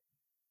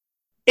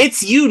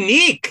It's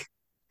unique.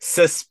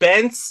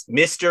 Suspense,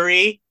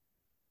 mystery,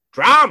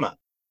 drama.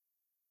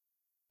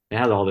 It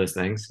has all those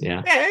things.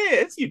 Yeah. Yeah,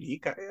 it's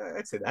unique.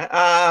 I'd say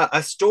that.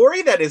 A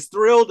story that has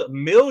thrilled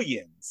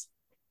millions.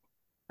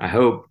 I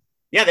hope,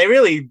 Yeah, they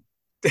really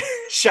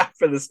shot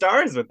for the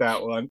stars with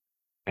that one.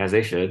 as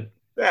they should.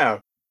 Yeah.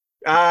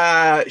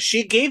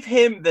 She gave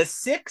him the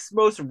 6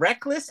 most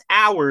reckless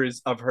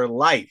hours of her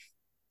life,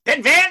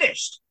 then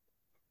vanished.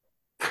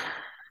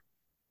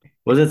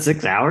 Was it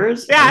 6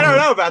 hours? Yeah, I I don't don't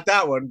know. know about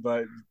that one,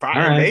 but All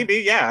probably right.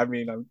 maybe. Yeah, I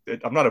mean,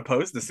 I'm not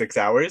opposed to 6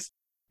 hours.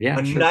 A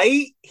Yeah, sure.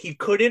 night he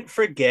couldn't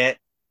forget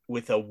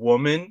with a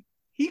woman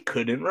he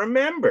couldn't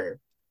remember.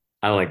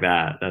 I like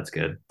that. That's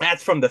good.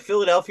 That's from the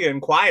Philadelphia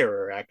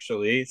Inquirer,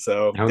 actually.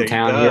 So there you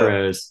Hometown go.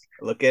 heroes.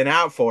 Looking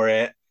out for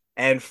it.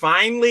 And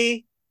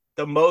finally,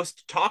 the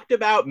most talked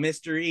about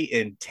mystery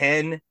in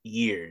 10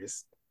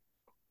 years.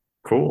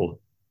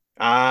 Cool.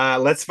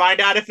 Let's find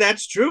out if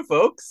that's true,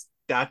 folks.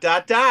 Dot,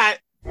 dot, dot.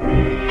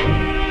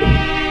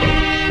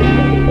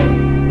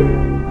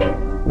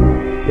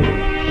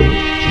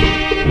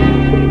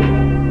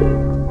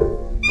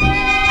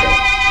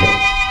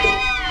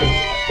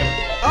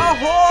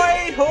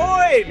 Ahoy,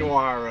 hoy,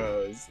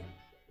 Noiros.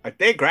 I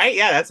think, right?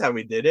 Yeah, that's how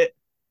we did it.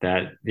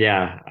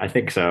 Yeah, I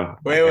think so.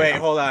 Wait,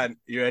 hold on.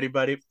 You ready,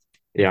 buddy?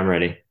 Yeah, I'm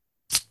ready.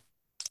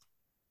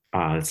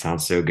 Ah, that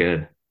sounds so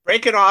good.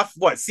 Breaking off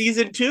what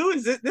season two?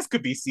 Is this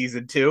could be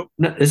season two?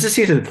 No, this is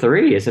season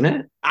three, isn't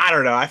it? I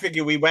don't know. I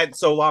figured we went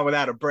so long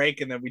without a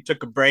break, and then we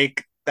took a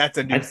break. That's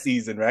a new I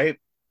season, right?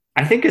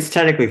 I think it's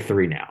technically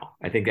three now.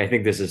 I think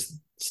this is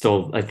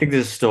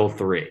still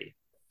three.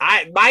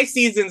 My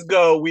seasons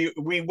go.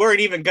 We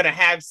weren't even gonna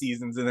have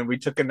seasons, and then we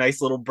took a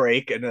nice little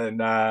break, and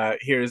then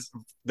here's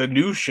the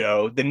new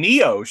show, the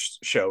Neo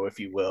show, if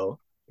you will.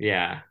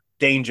 Yeah,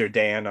 Danger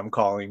Dan, I'm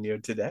calling you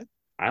today.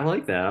 I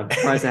like that. I'm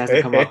surprised it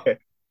hasn't come up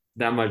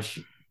that much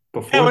Yeah,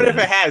 before what if it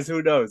then. has?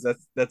 Who knows?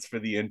 That's for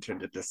the intern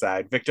to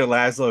decide. Victor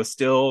Laszlo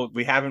still,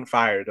 we haven't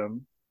fired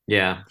him.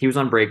 Yeah, he was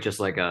on break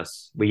just like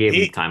us. We gave him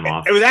He time it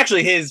off. was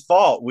actually his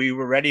fault. We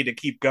were ready to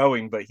keep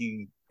going, but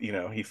he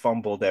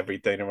fumbled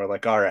everything, and we're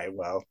like, all right,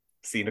 well,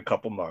 see you in a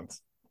couple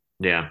months.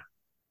 Yeah.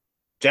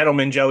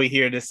 Gentleman Joey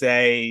here to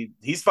say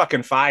he's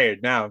fucking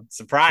fired now.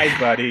 Surprise,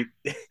 buddy.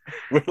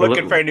 We're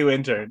looking for Well, a new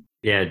intern.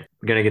 yeah,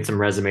 gonna get some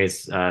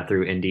resumes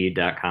through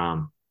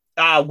Indeed.com.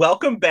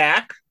 Welcome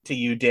back to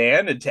you,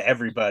 Dan, and to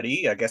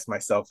everybody. I guess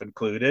myself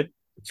included.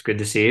 It's good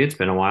to see you. It's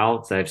been a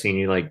while since I've seen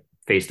you like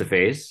face to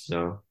face.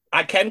 So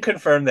I can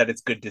confirm that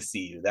it's good to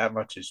see you. That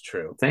much is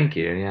true. thank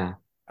you. Yeah.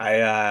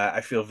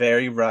 I feel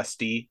very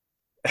rusty.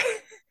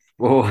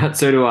 Well,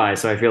 so do I.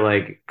 So I feel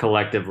like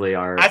collectively I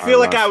our feel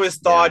like I rust. was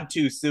Yeah. thawed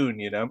too soon,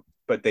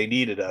 but they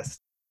needed us.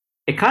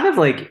 It kind of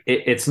like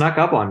it snuck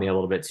up on me a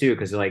little bit too,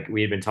 because like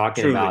we had been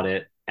talking about Truly.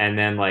 it, and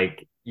then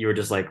like you were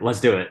just like, let's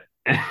do it.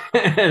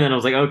 And then I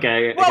was like,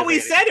 okay, I Well, guess we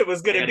said it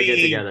was I going to gotta get it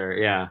be, together.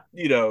 Yeah.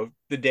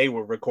 the day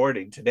we're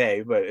recording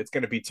today, but it's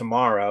going to be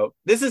tomorrow.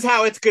 This is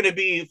how it's going to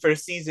be for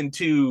season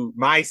two,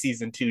 my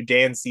season two,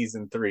 Dan's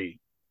season three.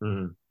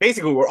 Mhm.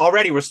 Basically,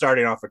 we're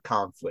starting off a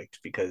conflict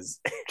because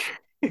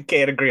we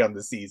can't agree on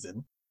the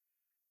season.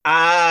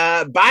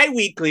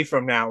 Bi-weekly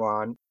from now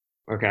on.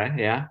 Okay.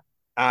 Yeah.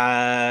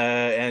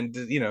 And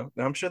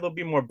I'm sure there'll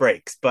be more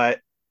breaks, but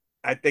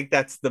I think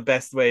that's the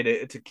best way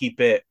to keep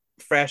it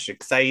fresh,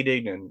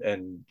 exciting,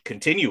 and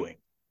continuing.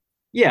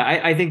 Yeah,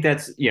 I think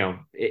that's,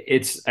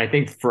 it's, I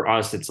think for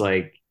us, it's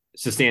like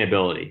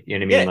sustainability, you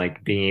know what I mean? Yeah,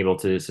 Like being able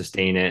to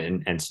sustain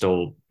it and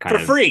still kind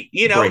for of free.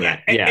 bring it.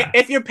 Yeah.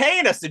 If you're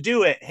paying us to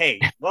do it, hey,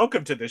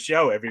 welcome to the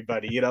show,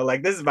 everybody.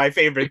 Like this is my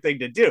favorite thing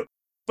to do.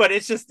 But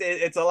it's just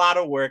it's a lot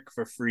of work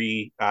for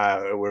free.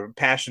 We're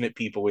passionate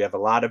people. We have a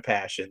lot of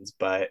passions,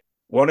 but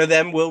one of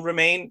them will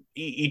remain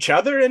each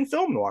other in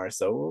film noir.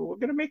 So we're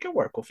gonna make it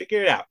work. We'll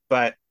figure it out.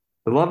 But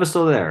The love is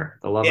still there.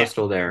 The love yeah, is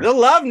still the there.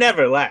 love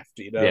never left.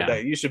 Yeah.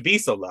 That you should be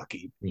so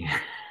lucky. Yeah.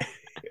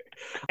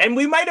 And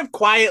we might have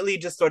quietly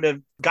just sort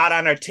of got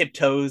on our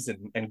tiptoes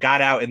and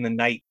got out in the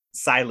night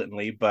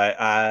silently, but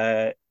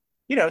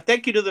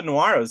thank you to the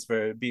Noiros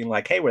for being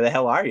like, hey, where the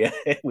hell are you?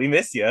 We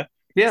miss you.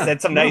 Yeah.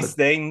 Said some nice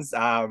No, things,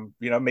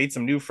 made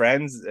some new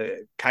friends,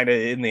 kind of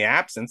in the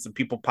absence. Some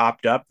people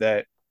popped up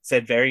that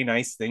said very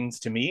nice things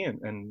to me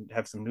and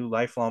have some new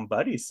lifelong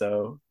buddies.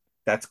 So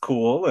that's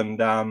cool.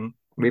 And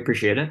we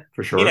appreciate it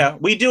for sure.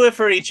 we do it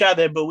for each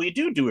other, but we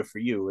do it for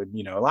you. And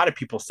a lot of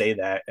people say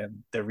that,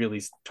 and they're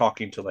really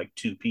talking to like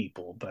two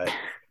people. But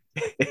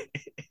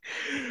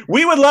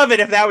we would love it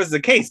if that was the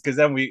case, because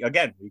then we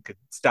could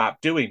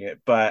stop doing it.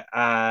 But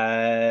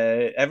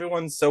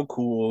everyone's so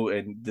cool,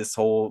 and this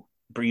whole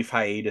brief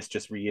hiatus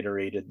just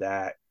reiterated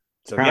that.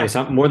 So Apparently, yeah,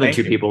 some more than thank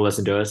two you. people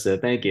listen to us. So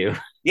thank you.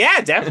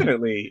 Yeah,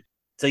 definitely.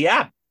 So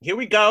yeah, here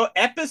we go.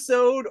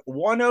 Episode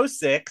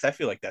 106. I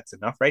feel like that's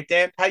enough, right,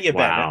 Dan? How you been?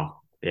 Wow.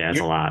 Yeah, it's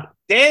You're, a lot.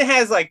 Dan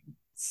has like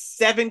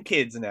 7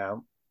 kids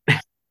now. A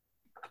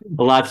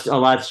lot's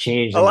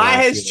changed A in the lot last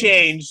has few months.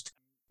 changed.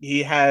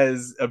 He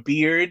has a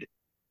beard,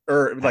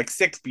 or like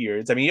 6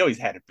 beards. I mean, he always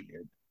had a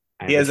beard.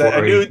 I He have a has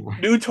a Toro.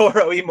 new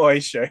Toro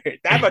Imoy shirt.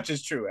 That much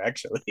is true,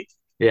 actually.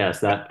 Yes,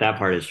 that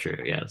part is true.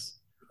 Yes.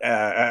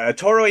 A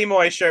Toro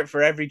Imoy shirt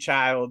for every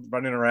child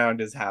running around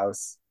his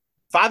house.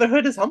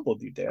 Fatherhood has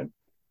humbled you, Dan.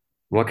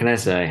 What can I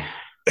say?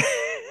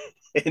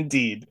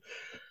 Indeed.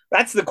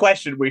 That's the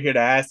question we're here to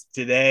ask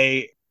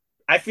today.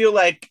 I feel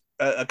like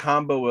a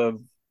combo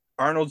of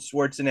Arnold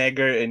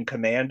Schwarzenegger in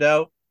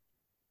Commando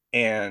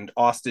and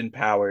Austin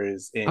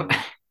Powers in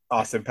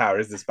Austin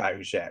Powers, The Spy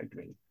Who Shagged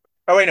Me.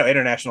 Oh, wait, no,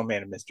 International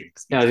Man of Mystery.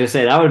 Yeah, I was gonna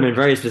say that would have been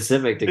very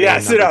specific to go Yeah,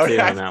 so number no,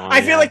 two on that one.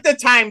 I feel Yeah. like the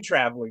time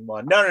traveling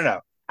one.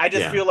 No. I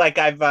just Yeah. feel like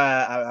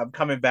I'm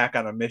coming back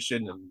on a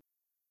mission, and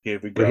here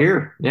we We're go.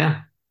 here.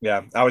 Yeah.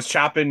 Yeah, I was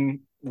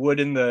chopping wood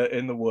in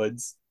the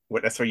woods.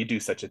 That's where you do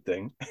such a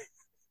thing.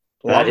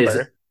 That is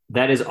Lumber.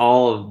 that is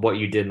all of what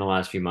you did in the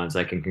last few months.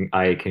 I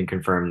can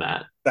confirm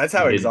that. That's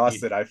how You did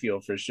exhausted I feel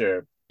for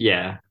sure.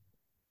 yeah.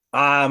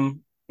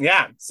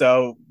 Yeah.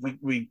 So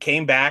we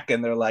came back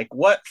and they're like,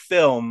 what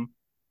film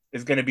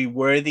is going to be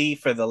worthy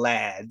for the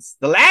lads?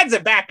 The lads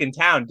are back in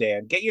town,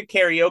 Dan. Get your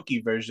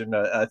karaoke version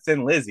of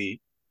Thin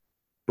Lizzy.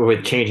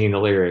 With changing the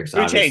lyrics,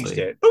 We changed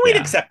obviously. it, but we'd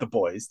Yeah. accept the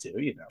boys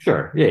too.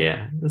 Sure. Yeah,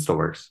 yeah. That still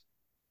works.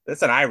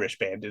 That's an Irish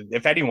band.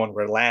 If anyone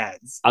were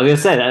lads, I was gonna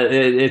say that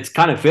it's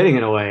kind of fitting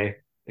in a way.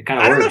 It kind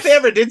of I don't know if they works.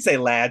 ever did say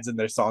lads in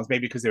their songs,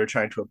 maybe because they were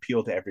trying to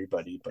appeal to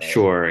everybody, but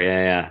Sure.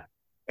 Yeah,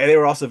 and they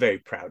were also very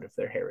proud of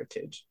their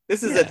heritage.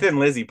 This is a yeah. Thin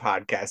Lizzy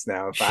podcast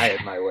now. If I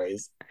had my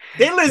ways,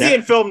 Thin Yeah. Lizzy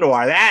and film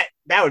noir, that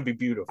would be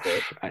beautiful.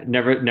 I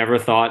never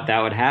thought that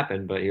would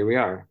happen, but here we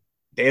are.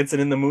 Dancing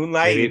in the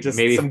moonlight, you Maybe just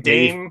maybe some maybe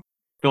dame.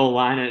 Phil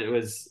Lynott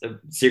was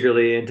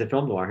secretly into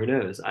film noir. Who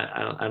knows?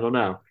 I don't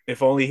know.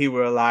 If only he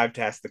were alive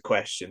to ask the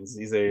questions.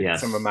 These are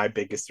some of Yes. my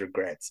biggest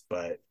regrets,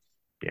 but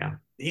Yeah.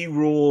 he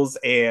rules,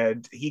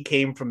 and he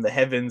came from the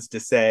heavens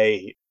to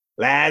say,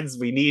 "Lads,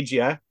 we need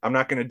you." I'm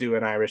not going to do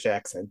an Irish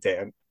accent,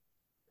 Dan.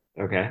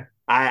 Okay.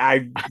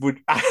 I would.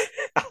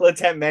 I'll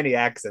attempt many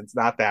accents,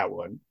 not that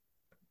one.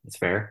 That's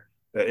fair.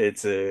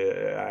 It's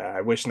a.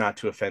 I wish not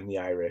to offend the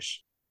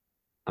Irish,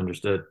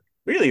 Understood.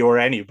 really, or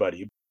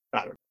anybody.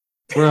 I don't.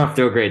 We're off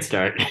to a great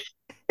start.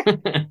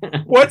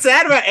 What's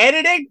that about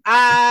editing?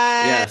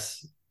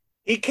 Yes.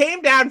 He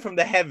came down from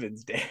the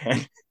heavens,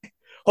 Dan,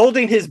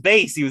 holding his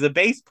bass. He was a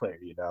bass player,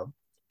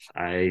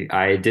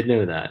 I did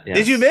know that.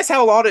 Did you Yes. miss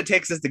how long it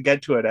takes us to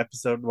get to an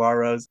episode,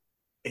 Warros?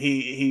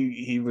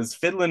 He was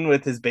fiddling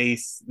with his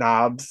bass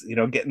knobs,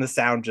 getting the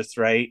sound just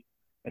right.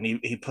 And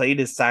he played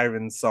his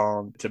siren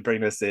song to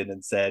bring us in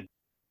and said,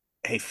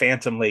 "Hey,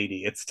 Phantom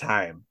Lady, it's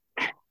time."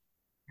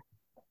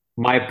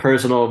 My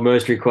personal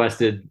most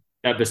requested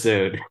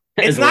episode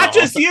It's as not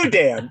well. just you,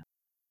 Dan.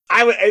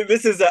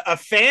 This is a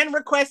fan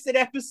requested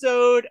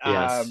episode.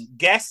 Yes.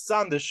 Guests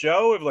on the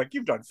show have like,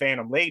 "You've done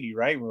Phantom Lady,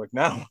 right?" And we're like,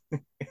 "No,"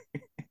 You've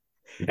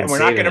been and we're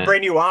not saving going to it.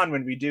 bring you on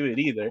when we do it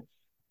either.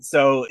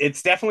 So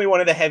it's definitely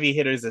one of the heavy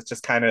hitters. That's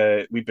just kind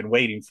of we've been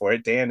waiting for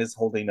it. Dan is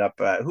holding up.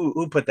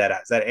 Who put that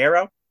out? Is that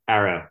Arrow?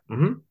 Arrow.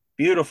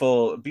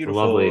 Beautiful,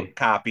 beautiful Lovely.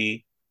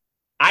 copy.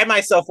 I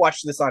myself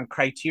watched this on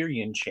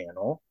Criterion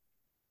Channel,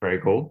 Very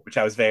cool. which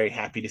I was very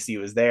happy to see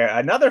was there.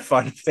 Another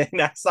fun thing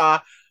I saw,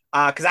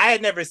 because I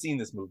had never seen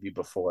this movie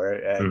before,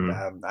 and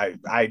Mhm.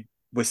 I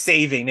was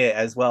saving it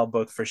as well,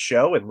 both for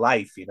show and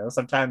life.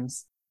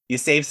 Sometimes you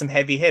save some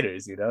heavy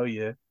hitters.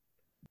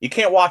 You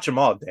can't watch them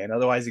all, Dan.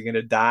 Otherwise, you're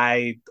gonna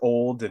die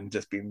old and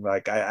just being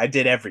like, I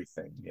did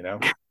everything.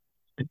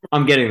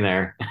 I'm getting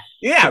there.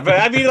 Yeah, but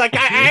I mean, like,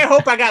 I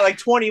hope I got like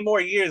 20 more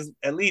years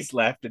at least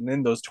left, and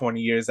in those 20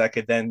 years, I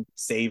could then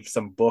save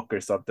some book or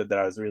something that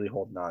I was really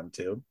holding on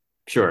to.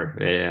 Sure.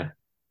 Yeah, yeah.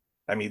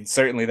 I mean,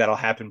 certainly that'll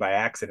happen by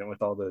accident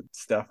with all the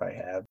stuff I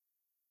have.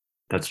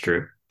 That's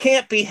true.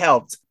 Can't be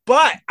helped.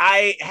 But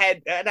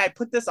I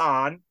put this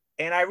on,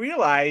 and I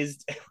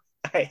realized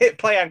I hit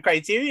play on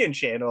Criterion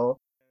Channel.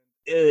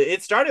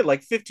 It started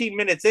like 15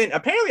 minutes in.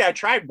 Apparently, I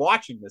tried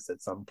watching this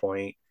at some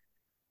point,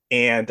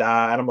 and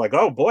I'm like,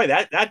 oh boy,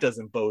 that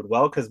doesn't bode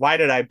well, because why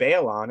did I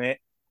bail on it?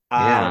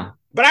 Yeah.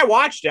 But I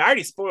watched it. I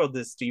already spoiled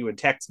this to you in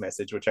text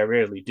message, which I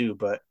rarely do,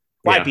 but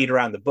why Yeah. beat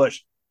around the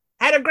bush?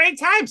 Had a great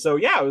time. So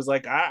yeah, I was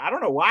like, I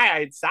don't know why I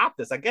had stopped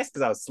this. I guess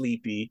because I was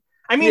sleepy.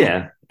 I mean,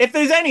 Yeah. if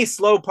there's any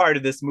slow part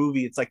of this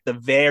movie, it's like the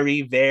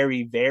very,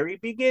 very, very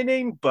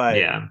beginning, but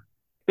Yeah.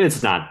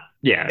 It's not.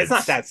 Yeah. it's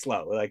not that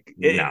slow. Like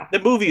No. the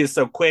movie is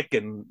so quick,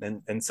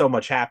 and so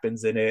much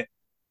happens in it.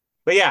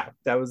 But yeah,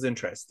 that was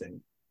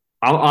interesting.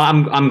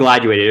 I'm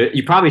glad you waited.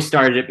 You probably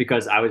started it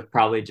because I was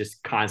probably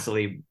just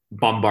constantly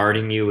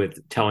bombarding you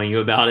with telling you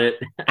about it.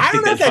 I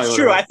don't think know if that's probably that's what it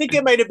true. was. I think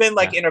it might have been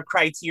like Yeah. in a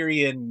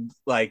Criterion,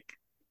 like,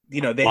 they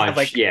have Lunch.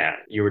 like Yeah.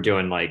 You were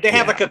doing like, they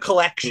have yeah, like a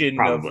collection of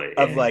probably.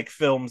 of Yeah. like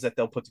films that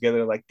they'll put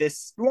together, like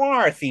this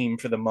noir theme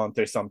for the month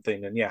or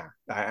something. And yeah,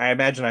 I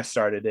imagine I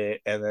started it,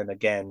 and then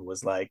again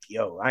was like,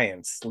 yo, I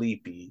am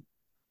sleepy.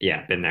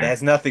 Yeah. Been It has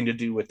there. nothing to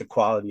do with the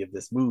quality of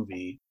this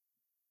movie.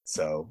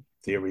 So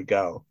here we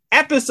go.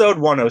 Episode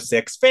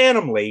 106,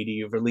 Phantom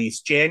Lady,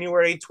 released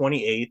January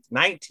 28th,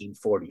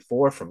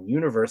 1944, from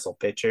Universal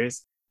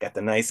Pictures. Got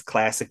the nice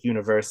classic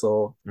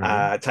Universal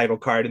Mhm. title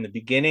card in the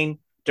beginning.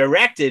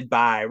 directed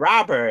by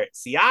Robert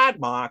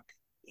Siodmak.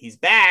 He's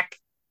back.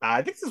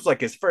 I think this was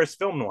like his first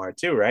film noir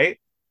too, right?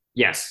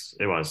 Yes,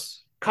 it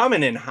was.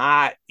 Coming in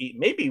hot,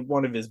 maybe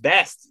one of his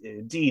best.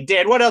 Indeed,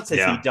 Dan, what else has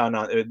he done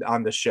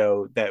on the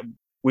show that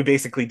we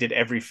basically did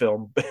every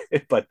film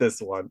but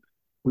this one?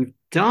 We've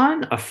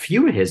done a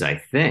few of his, I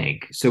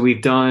think. So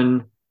we've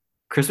done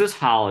Christmas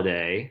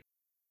Holiday.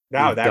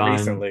 No, that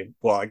recently.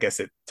 Well, I guess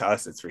to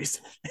us it's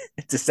recent.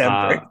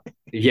 December.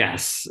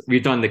 Yes,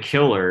 we've done The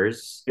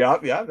Killers. Yeah,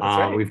 that's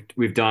right.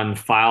 We've done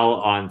File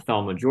on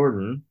Thelma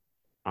Jordan.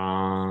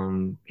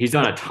 He's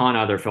done a ton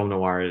of other film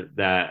noir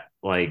that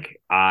like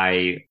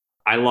I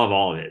love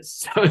all of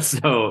his.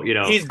 So you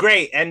know he's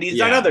great, and he's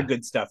done other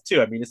good stuff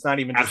too. I mean, it's not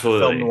even just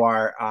film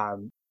noir.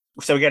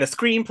 So we got a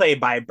screenplay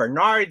by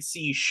Bernard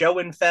C.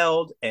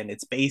 Schoenfeld, and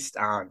it's based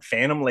on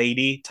Phantom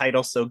Lady.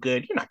 Title so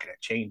good, you're not going to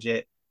change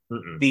it.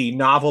 The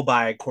novel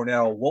by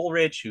Cornell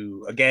Woolrich,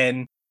 who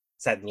again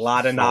has had a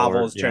lot of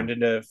novels turned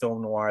into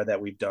film noir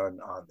that we've done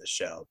on the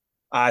show.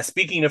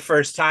 Speaking of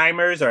first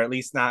timers, or at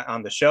least not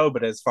on the show,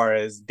 but as far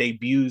as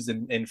debuts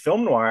in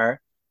film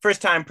noir,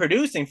 first time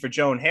producing for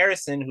Joan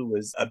Harrison, who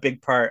was a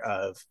big part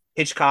of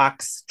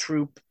Hitchcock's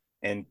troupe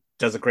and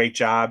does a great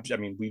job. I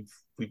mean,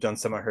 we've done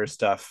some of her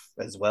stuff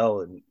as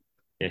well, and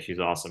yeah, she's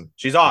awesome.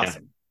 She's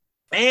awesome. Yeah.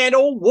 And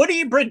old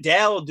Woody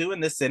Bradell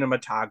doing the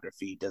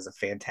cinematography does a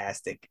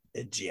fantastic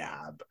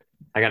job.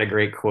 I got a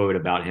great quote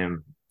about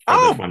him.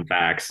 Fun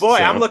facts. Boy,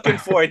 so. I'm looking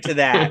forward to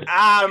that.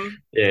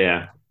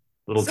 Yeah.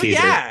 Little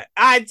teaser. Yeah.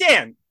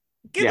 Dan,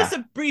 give us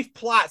a brief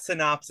plot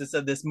synopsis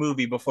of this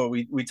movie before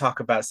we talk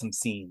about some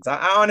scenes.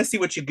 I want to see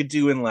what you could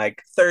do in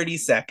like 30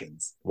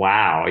 seconds.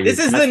 Wow. This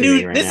is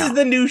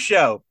the new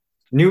show.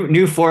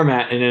 New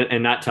format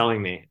and not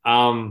telling me.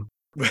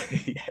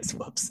 Yes,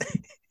 whoops.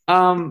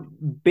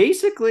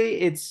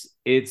 Basically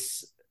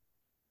it's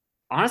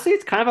honestly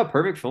it's kind of a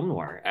perfect film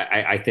noir.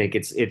 I think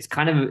it's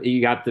kind of,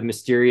 you got the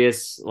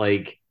mysterious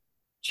like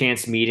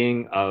chance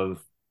meeting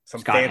of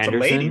some Scott Phantom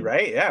Henderson, Lady,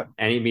 right? Yeah.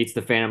 And he meets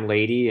the Phantom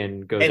Lady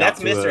and goes. Hey, that's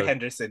Mr.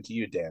 Henderson to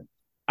you, Dan.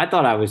 I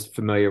thought I was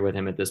familiar with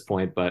him at this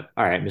point, but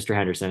all right, Mr.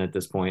 Henderson at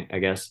this point, I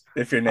guess.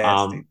 If you're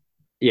nasty.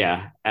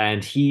 Yeah.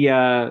 And he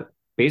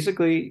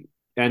basically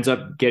ends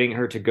up getting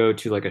her to go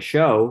to like a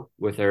show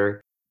with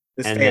her.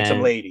 This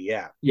Phantom Lady,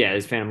 yeah. Yeah,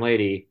 this Phantom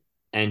Lady.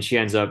 And she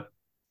ends up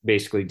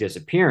basically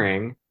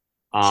disappearing.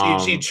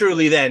 She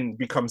truly then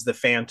becomes the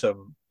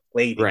Phantom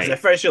Lady. Right. At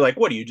first you're like,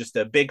 what are you, just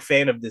a big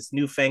fan of this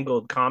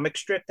newfangled comic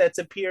strip that's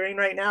appearing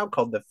right now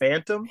called The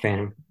Phantom?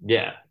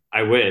 Yeah,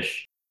 I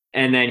wish.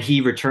 And then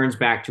he returns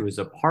back to his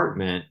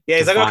apartment. Yeah,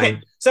 he's like,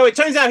 okay. So it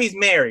turns out he's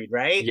married,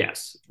 right?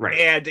 Yes, right.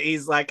 And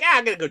he's like,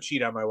 I'm going to go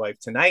cheat on my wife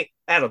tonight.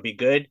 That'll be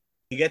good.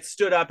 He gets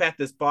stood up at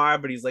this bar,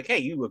 but he's like, hey,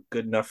 you look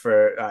good enough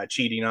for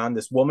cheating on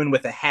this woman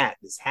with a hat.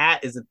 This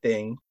hat is a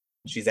thing.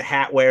 She's a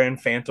hat-wearing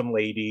Phantom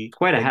Lady. It's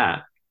quite a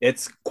hat.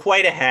 It's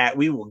quite a hat.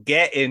 We will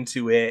get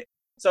into it.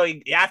 So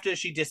after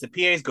she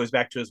disappears, goes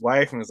back to his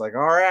wife and is like,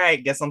 all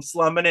right, guess I'm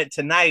slumming it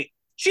tonight.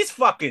 She's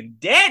fucking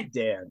dead,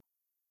 Dan.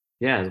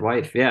 Yeah, his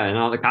wife. Yeah, and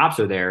all the cops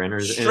are there.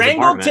 And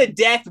strangled to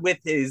death with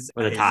his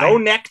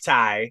own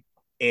necktie,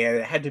 and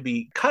it had to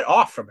be cut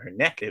off from her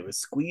neck. It was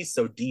squeezed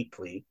so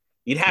deeply.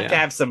 You'd have to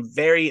have some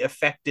very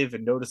effective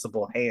and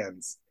noticeable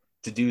hands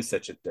to do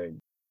such a thing.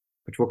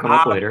 Which will come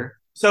up later.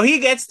 So he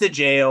gets to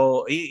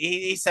jail.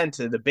 He's sent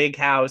to the big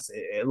house.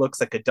 It looks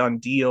like a done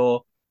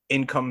deal.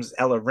 In comes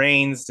Ella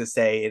Raines to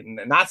say,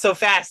 not so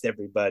fast,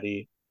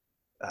 everybody.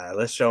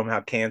 Let's show him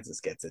how Kansas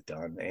gets it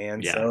done.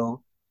 And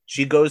so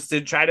she goes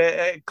to try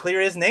to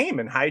clear his name,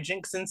 and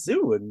hijinks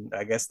ensue. And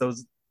I guess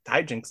those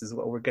hijinks is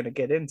what we're going to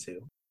get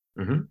into.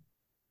 Mm-hmm.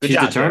 She's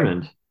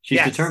determined. There.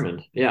 She's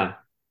determined. Yeah.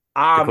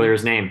 To clear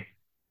his name.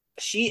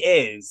 She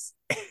is.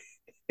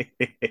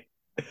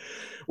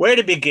 Where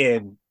to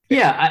begin?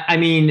 Yeah, I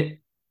mean,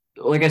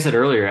 like I said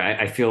earlier,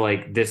 I feel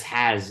like this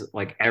has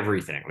like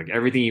everything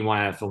you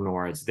want out of film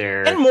noir. It's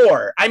there and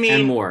more. I mean,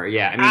 and more.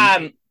 Yeah. I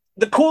mean,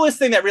 the coolest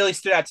thing that really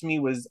stood out to me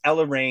was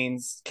Ella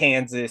Raines,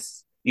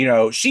 Kansas. You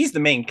know, she's the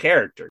main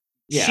character.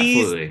 Yeah,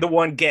 she's absolutely. The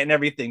one getting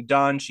everything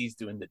done. She's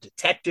doing the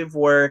detective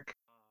work.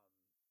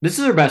 This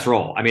is her best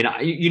role. I mean,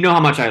 you know how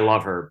much I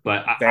love her,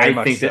 but I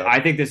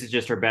think this is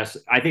just her best.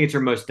 I think it's her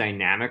most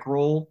dynamic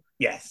role.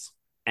 Yes.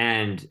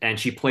 And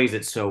she plays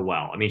it so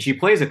well. I mean, she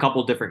plays a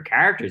couple different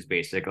characters,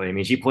 basically. I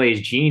mean, she plays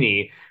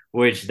Jeannie,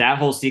 which that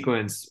whole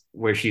sequence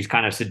where she's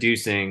kind of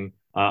seducing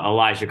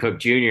Elijah Cook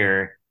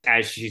Jr.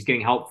 as she's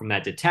getting help from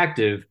that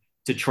detective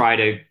to try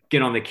to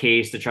get on the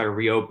case, to try to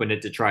reopen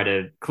it, to try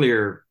to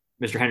clear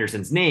Mr.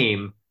 Henderson's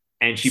name.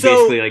 And she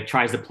basically like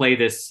tries to play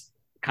this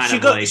kind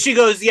of like... She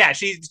goes, yeah,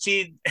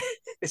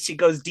 she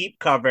goes deep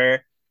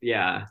cover.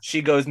 Yeah.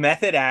 She goes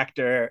method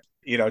actor.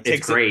 You know,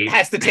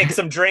 has to take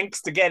some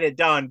drinks to get it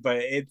done, but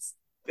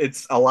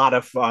it's a lot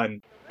of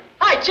fun.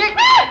 Hi, chick!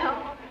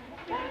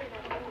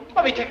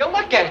 Let me take a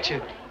look at you.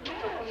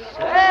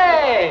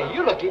 Say,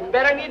 you look even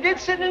better than you did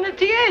sitting in the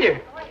theater.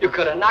 You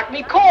could have knocked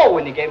me cold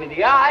when you gave me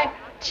the eye.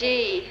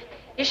 Gee,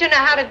 you should know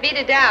how to beat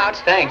it out.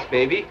 Thanks,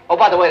 baby. Oh,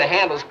 by the way, the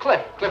handle's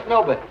Cliff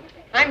Milburn.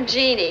 I'm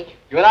Jeannie.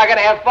 You and I are going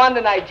to have fun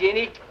tonight,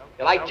 Jeannie.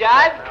 You like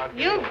jive?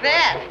 You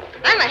bet.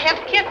 I'm a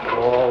hep kitten.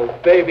 Oh,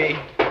 baby.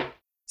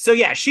 So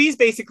yeah, she's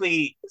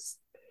basically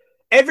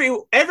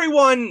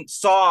everyone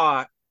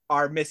saw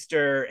our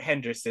Mr.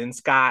 Henderson,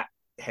 Scott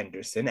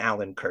Henderson,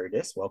 Alan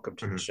Curtis. Welcome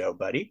to the show,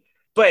 buddy.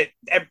 But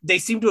they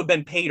seem to have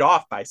been paid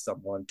off by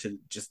someone to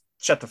just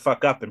shut the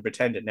fuck up and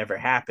pretend it never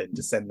happened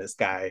to send this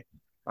guy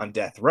on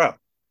death row.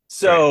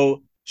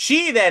 So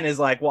she then is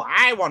like, well,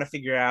 I want to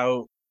figure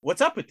out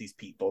what's up with these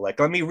people. Like,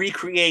 let me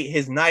recreate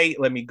his night.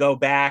 Let me go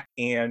back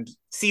and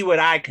see what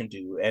I can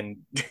do. And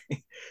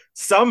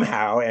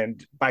somehow,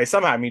 and by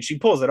somehow, I mean, she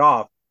pulls it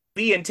off,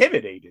 be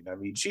intimidating. I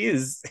mean, she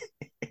is,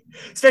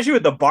 especially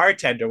with the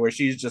bartender where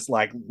she's just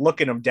like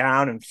looking him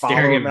down and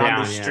following him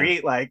down the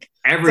street. Like,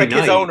 every it's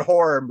like his own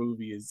horror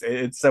movies.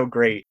 It's so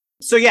great.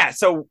 So yeah,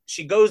 so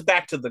she goes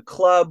back to the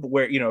club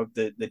where, you know,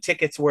 the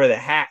tickets where the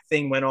hat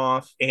thing went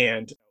off,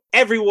 and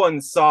everyone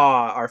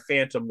saw our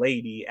Phantom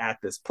Lady at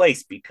this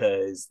place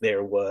because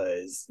there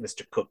was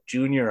Mr. Cook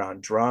Jr. on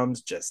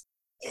drums, just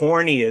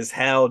horny as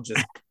hell,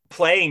 just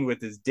playing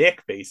with his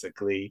dick,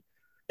 basically.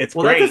 It's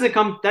great.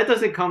 That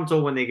doesn't come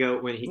till when he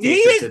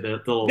takes her to the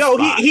little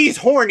spot. He's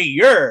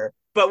hornier,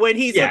 but when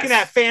he's looking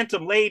at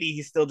Phantom Lady,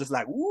 he's still just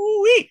like,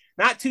 woo-wee,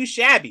 not too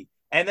shabby.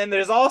 And then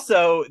there's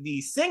also the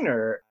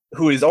singer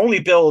who is only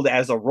billed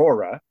as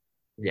Aurora.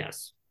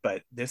 Yes.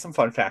 But there's some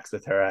fun facts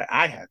with her.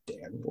 I have,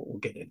 Dan, we'll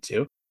get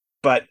into.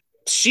 But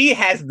she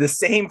has the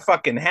same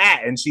fucking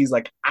hat, and she's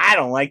like, I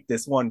don't like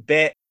this one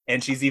bit.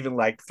 And she's even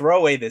like, throw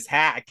away this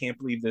hat. I can't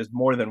believe there's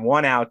more than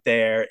one out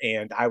there,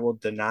 and I will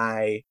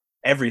deny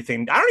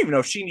everything. I don't even know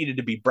if she needed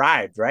to be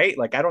bribed, right?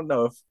 Like, I don't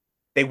know if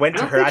they went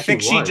to her. I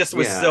think she just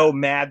was so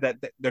mad that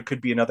there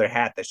could be another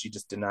hat that she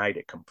just denied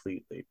it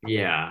completely.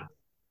 Yeah.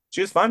 She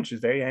was fun. She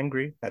was very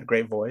angry, had a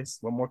great voice.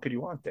 What more could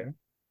you want there?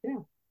 Yeah.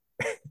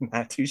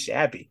 Not too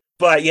shabby.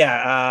 But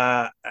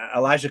yeah,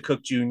 Elijah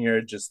Cook Jr.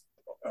 just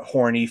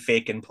horny,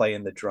 faking,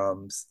 playing the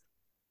drums.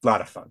 A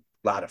lot of fun.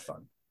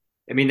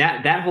 I mean,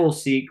 that whole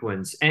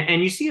sequence,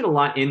 and you see it a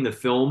lot in the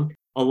film,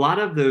 a lot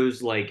of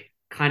those like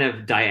kind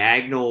of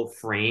diagonal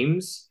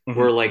frames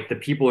where like the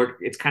people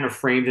it's kind of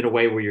framed in a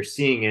way where you're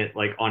seeing it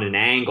like on an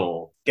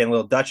angle. Getting a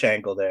little Dutch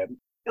angle there.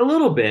 A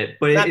little bit,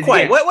 but not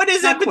quite. What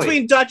is it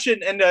between Dutch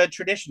and a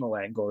traditional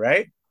angle,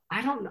 right?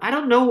 I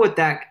don't know what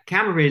that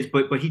camera is,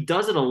 but he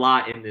does it a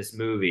lot in this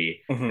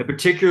movie, and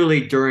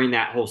particularly during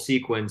that whole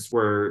sequence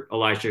where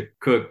Elijah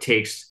Cook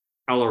takes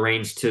Ella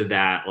Raines to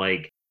that,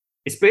 like,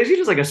 it's basically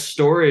just like a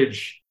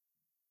storage.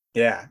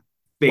 Yeah.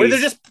 Where they're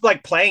just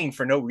like playing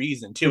for no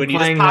reason too, and he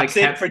just pops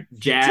in for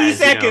jazz,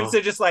 2 seconds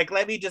to just like,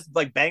 let me just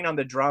like bang on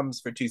the drums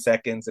for 2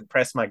 seconds and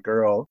press my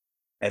girl,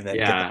 and then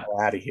get the hell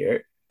out of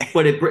here.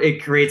 But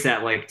it creates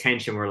that like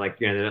tension where like,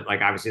 you know,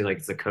 like obviously like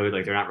it's a code,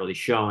 like they're not really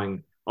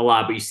showing a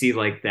lot, but you see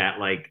like that,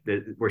 like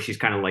where she's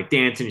kind of like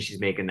dancing and she's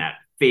making that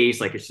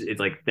face, like it's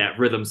like that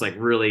rhythm's like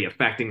really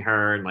affecting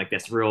her, and like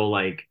that's real,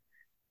 like,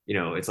 you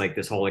know, it's like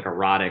this whole like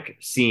erotic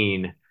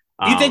scene.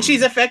 Do you think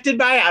she's affected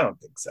by it? I don't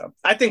think so.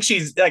 I think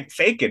she's like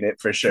faking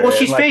it for sure. Well,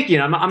 she's faking.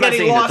 I'm not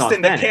saying lost it's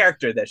authentic. In the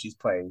character that she's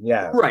playing.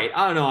 Yeah, right.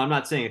 I don't know. I'm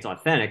not saying it's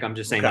authentic. I'm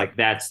just saying like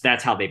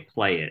that's how they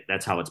play it.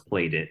 That's how it's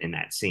played it in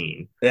that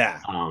scene. Yeah.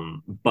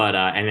 But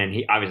and then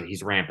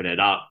he's ramping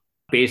it up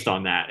based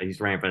on that. He's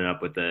ramping it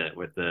up with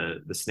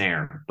the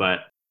snare. But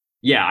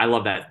yeah, I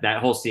love that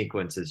whole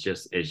sequence is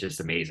just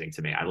amazing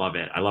to me. I love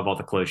it. I love all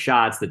the close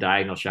shots, the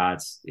diagonal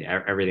shots,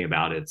 everything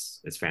about it.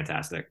 It's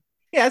fantastic.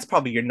 Yeah, it's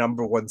probably your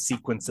number one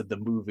sequence of the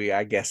movie,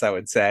 I guess I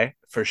would say,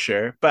 for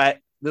sure. But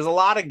there's a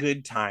lot of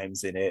good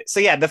times in it. So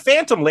yeah, the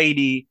Phantom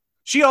Lady,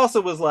 she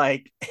also was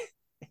like,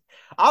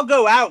 I'll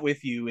go out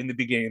with you in the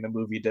beginning of the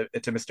movie to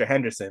Mr.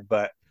 Henderson,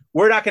 but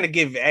we're not going to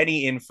give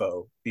any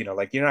info. You know,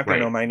 like, you're not going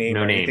to know my name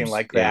or anything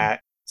like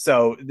that.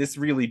 So this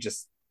really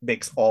just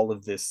makes all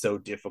of this so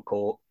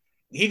difficult.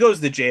 He goes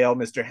to jail,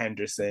 Mr.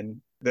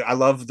 Henderson. I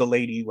love the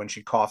lady when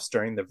she coughs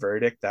during the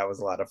verdict. That was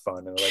a lot of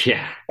fun. And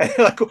like,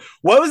 like,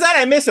 what was that?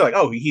 I missed it. Like,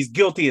 oh, he's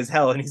guilty as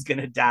hell and he's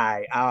gonna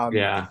die.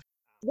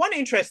 One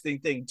interesting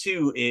thing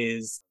too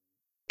is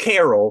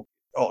Carol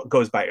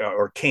goes by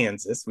or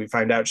Kansas. We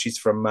find out she's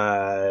from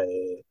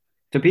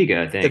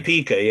Topeka, I think.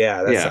 Topeka,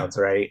 yeah, that sounds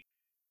right.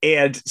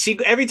 And she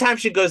every time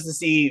she goes to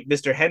see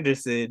Mr.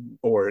 Henderson,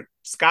 or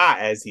Scott,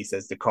 as he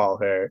says to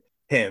call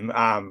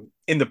him,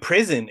 in the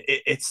prison,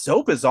 it's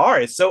so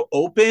bizarre. It's so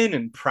open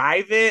and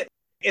private.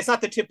 It's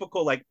not the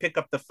typical like pick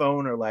up the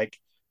phone or like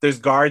there's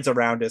guards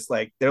around us.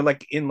 Like they're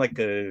like in like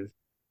a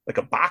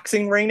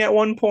boxing ring at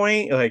one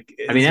point. Like,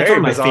 I mean, that's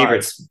one of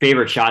my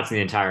favorite shots in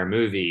the entire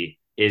movie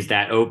is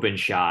that open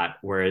shot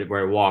where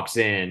it walks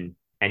in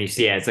and you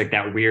see it's like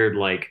that weird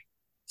like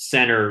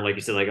center, like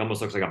you said, like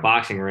almost looks like a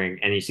boxing ring,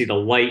 and you see the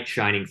light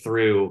shining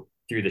through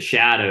the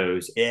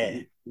shadows,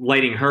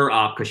 lighting her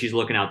up because she's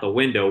looking out the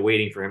window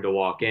waiting for him to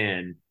walk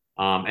in.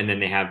 And then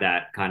they have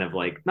that kind of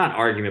like, not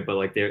argument, but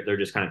like they're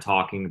just kind of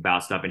talking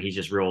about stuff, and he's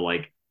just real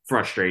like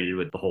frustrated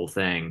with the whole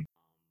thing.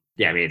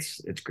 Yeah, I mean,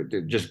 it's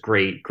just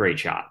great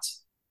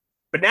shots.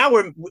 But now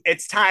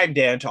it's time,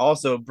 Dan, to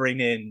also bring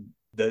in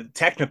the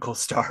technical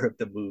star of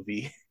the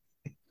movie.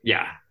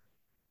 Yeah,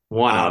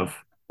 one Uh,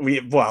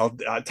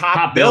 of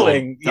top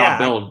billing, top yeah,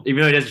 billed,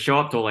 even though he doesn't show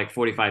up till like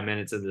 45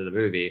 minutes into the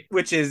movie.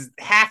 which is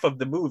half of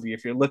the movie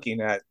if you're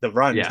looking at the Yeah,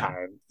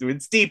 runtime.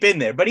 It's deep in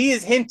there, but he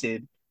is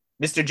hinted.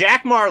 Mr.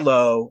 Jack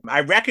Marlowe,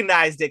 I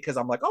recognized it because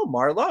I'm like, oh,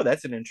 Marlowe,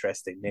 that's an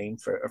interesting name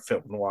for a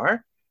film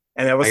noir.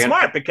 And that was I got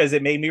smart because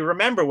it made me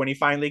remember when he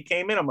finally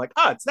came in. I'm like,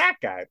 oh, it's that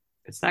guy.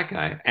 it's that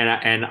guy,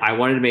 and I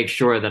wanted to make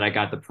sure that I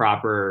got the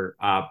proper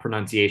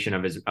pronunciation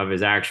of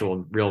his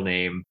actual real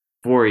name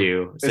for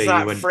you, so It's you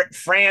not would.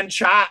 Fran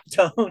Chot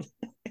Tone.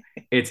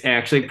 It's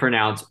actually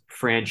pronounced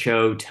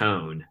Francho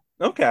Tone.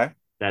 Okay.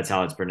 That's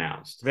how it's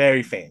pronounced.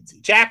 Very fancy.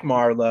 Jack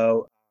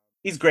Marlowe.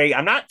 He's great.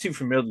 I'm not too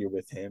familiar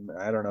with him.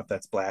 I don't know if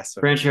that's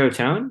blasphemy. Francho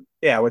Tone,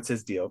 Yeah, what's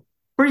his deal?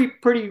 pretty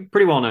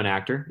well known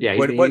actor. Yeah,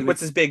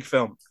 What's his big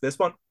film? This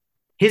one?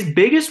 his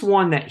biggest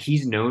one that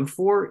he's known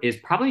for is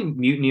probably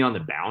Mutiny on the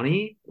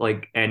Bounty.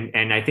 Like, and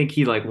I think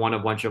he like won a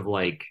bunch of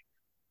like.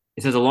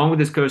 It says along with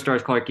his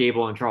co-stars Clark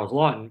Gable and Charles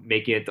Lawton,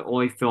 making it the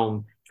only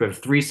film to have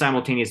 3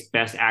 simultaneous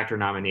Best Actor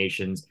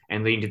nominations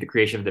and leading to the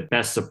creation of the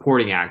Best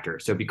Supporting Actor.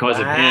 So because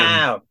of him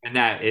Wow. and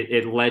that,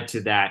 it led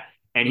to that.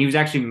 And he was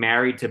actually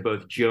married to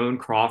both Joan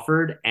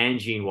Crawford and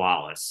Gene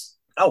Wallace.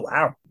 Oh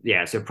wow.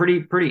 Yeah, so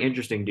pretty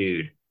interesting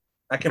dude.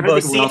 I can I'm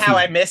trying to both think see what else how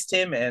he's- I missed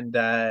him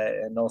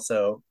and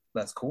also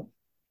that's cool.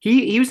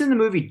 He was in the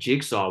movie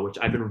Jigsaw, which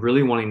I've been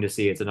really wanting to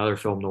see. It's another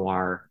film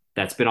noir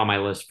that's been on my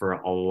list for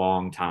a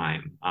long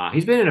time.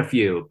 He's been in a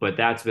few, but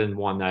that's been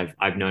one that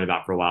I've known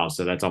about for a while,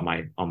 so that's on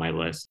my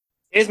list.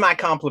 Here's my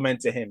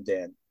compliment to him,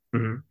 Dan.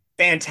 Mhm.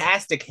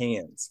 Fantastic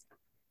hands.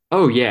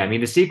 Oh yeah, I mean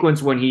the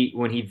sequence when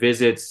he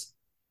visits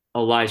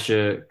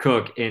Elisha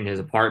Cook in his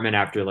apartment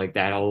after like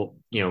that whole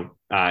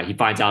he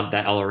finds out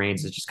that Ella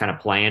Raines is just kind of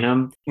playing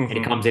him, and he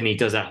Mhm. comes in and he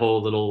does that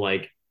whole little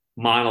like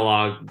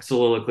monologue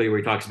soliloquy where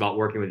he talks about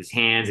working with his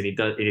hands, and he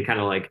kind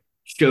of like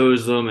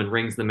shows them and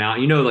rings them out.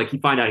 Like you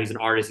find out he's an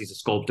artist, he's a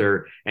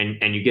sculptor,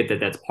 and you get that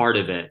that's part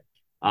of it.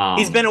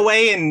 He's been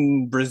away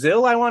in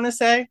Brazil, I want to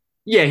say.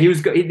 Yeah, he was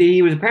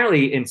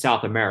apparently in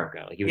South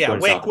America. Like he was Yeah, going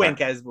to wink, South wink,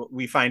 America. as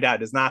we find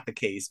out is not the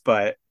case,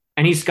 but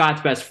And he's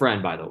Scott's best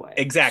friend, by the way.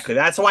 exactly.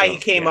 That's why So, he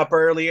came yeah. up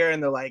earlier,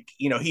 and they're like,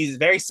 he's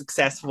very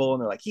successful,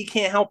 and they're like, he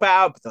can't help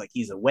out, but they're like,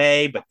 he's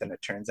away, but then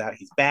it turns out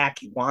he's back.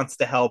 He wants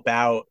to help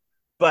out,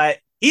 but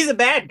he's a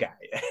bad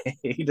guy.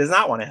 He does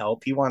not want to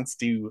help. He wants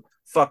to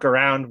fuck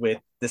around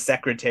with the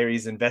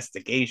secretary's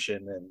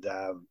investigation.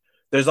 And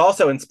there's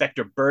also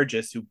Inspector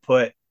Burgess who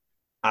put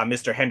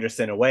Mr.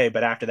 Henderson away,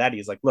 but after that,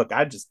 he's like, look,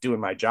 I'm just doing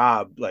my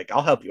job. Like,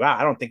 I'll help you out.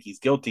 I don't think he's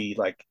guilty.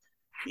 Like,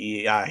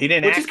 he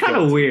didn't Which act is kind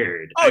of guilty.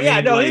 weird. Oh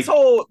yeah, no, like, his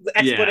whole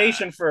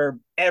explanation for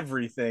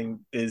everything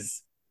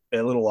is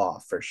a little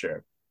off for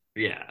sure.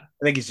 yeah.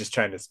 I think he's just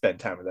trying to spend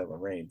time with Ella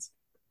Raines.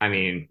 I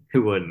mean,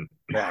 who wouldn't?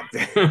 Yeah.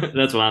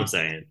 That's what I'm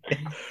saying.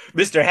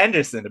 Mr.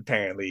 Henderson,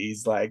 apparently,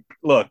 he's like,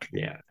 look,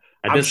 Yeah.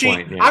 At this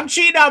point, yeah. I'm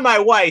cheating on my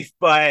wife,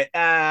 but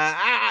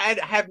I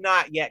have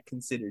not yet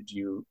considered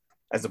you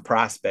as a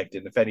prospect,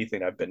 and if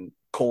anything, I've been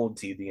cold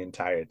to you the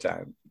entire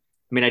time.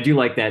 I mean, I do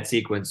like that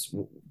sequence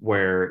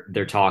where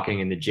they're talking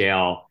in the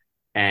jail,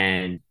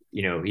 and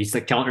he's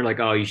like telling her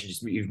like, "Oh,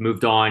 you've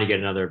moved on, you get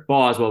another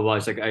boss." Blah blah.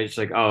 She's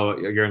like, "Oh,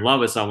 you're in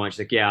love with someone." She's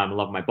like, "Yeah, I'm in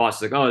love with my boss."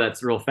 She's like, "Oh,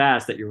 that's real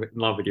fast that you're in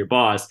love with your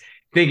boss,"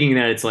 thinking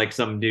that it's like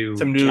some new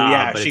job,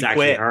 yeah, but she it's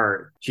actually quit.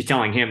 her. She's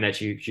telling him that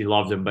she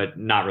loves him, but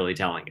not really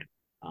telling him.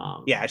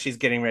 Yeah, she's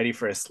getting ready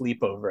for a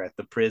sleepover at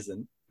the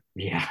prison.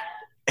 Yeah.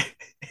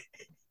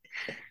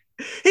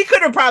 He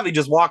could have probably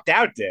just walked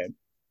out, Dan.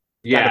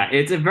 Yeah,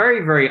 it's a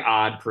very, very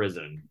odd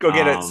prison. Go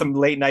get some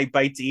late night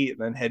bite to eat and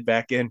then head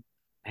back in.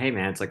 Hey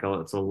man, it's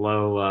a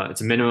low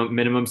it's a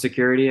minimum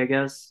security, I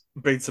guess.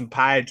 Bring some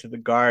pie to the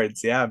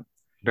guards. Yeah.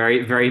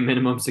 Very, very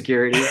minimum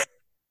security.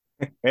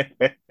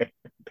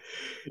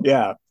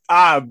 Yeah.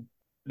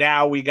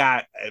 Now we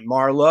got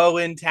Marlowe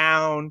in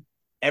town.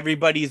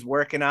 Everybody's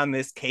working on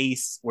this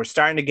case. We're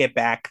starting to get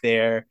back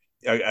there.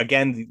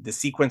 Again, the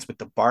sequence with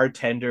the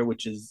bartender,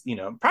 which is,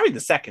 probably the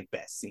second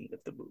best scene of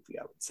the movie,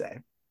 I would say.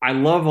 I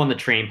love on the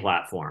train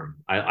platform.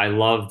 I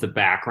love the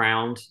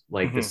background,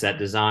 like the set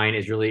design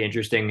is really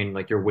interesting, and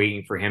like you're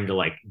waiting for him to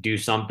like do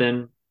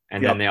something,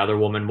 and then the other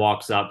woman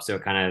walks up, so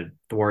it kind of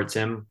thwarts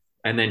him,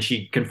 and then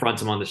she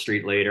confronts him on the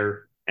street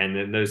later, and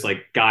then those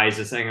like guys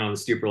just hanging on the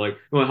stoop are like,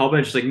 "Well, help!"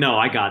 And she's like, "No,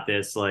 I got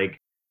this. Like,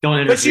 don't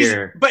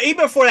interfere." But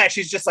even before that,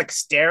 she's just like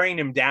staring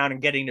him down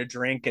and getting a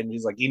drink, and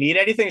he's like, "You need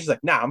anything?" She's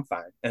like, "Nah, I'm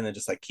fine," and then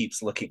just like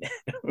keeps looking at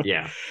him.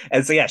 Yeah,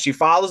 and so yeah, she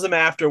follows him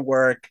after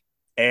work.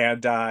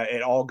 And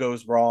it all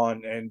goes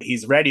wrong, and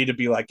he's ready to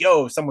be like,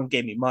 "Yo, someone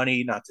gave me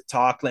money not to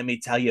talk. Let me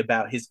tell you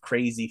about his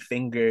crazy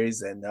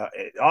fingers." And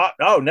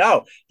oh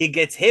no, he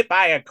gets hit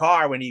by a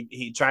car when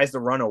he tries to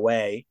run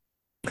away.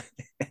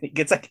 He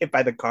gets like hit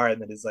by the car,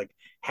 and then his like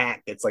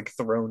hat gets like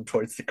thrown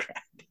towards the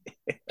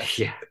ground.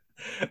 yeah.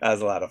 That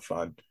was a lot of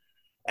fun.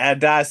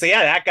 And so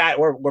yeah, that guy,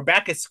 we're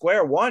back at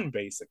square one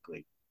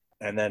basically.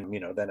 And then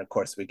then of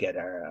course we get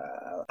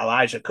our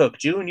Elijah Cook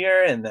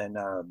Jr. and then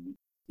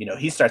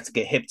he starts to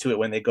get hip to it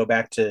when they go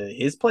back to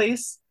his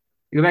place.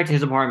 You go back to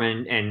his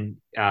apartment, and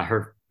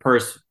her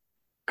purse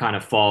kind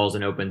of falls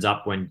and opens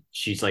up when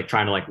she's like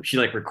trying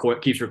to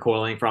keeps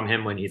recoiling from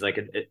him when he's like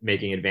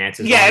making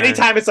advances Yeah, on her.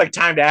 anytime it's like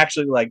time to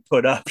actually like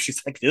put up,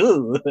 she's like,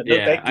 "Ooh, no,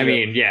 Yeah, thank I you.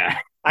 mean, yeah,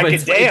 I but can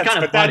it's dance, kind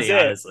of but that's funny,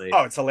 it." honestly.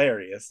 Oh, it's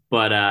hilarious.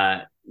 But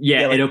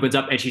Yeah, it like opens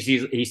up and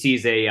he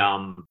sees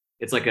a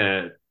it's like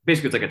a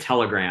basically it's like a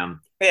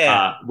telegram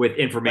yeah, with like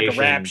a rap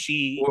information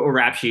sheet. or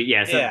rap sheet.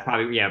 Yeah, so Yeah,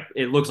 probably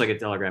it looks like a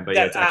telegram, but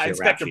yeah, that it's actually a rap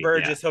Inspector sheet. Yeah,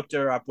 Burgess hooked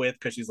her up with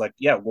because she's like,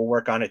 "Yeah, we'll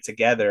work on it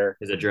together.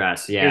 his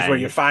address. Here's Yeah, where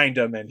you find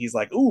him." And he's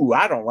like, "Ooh,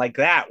 I don't like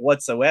that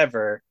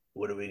whatsoever.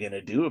 What are we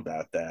gonna do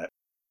about that?"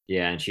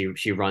 and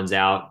she runs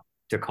out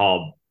to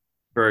call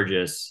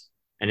Burgess,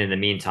 and in the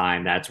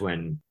meantime, that's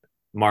when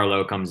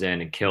Marlowe comes in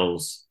and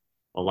kills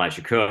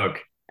Elijah Cook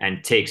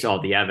and takes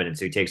all the evidence.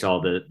 So he takes all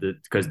the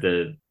because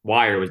the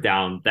wire was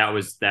down.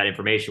 That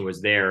information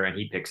was there, and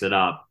he picks it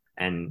up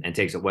and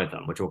takes it with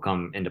him, which will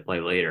come into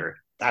play later.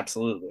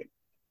 Absolutely.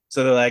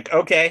 So they're like,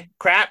 "Okay,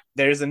 crap.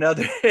 There's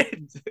another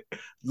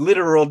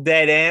literal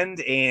dead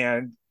end,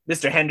 and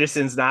Mr.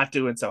 Henderson's not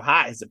doing so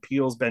hot. His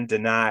appeal's been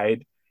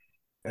denied."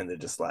 And they're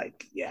just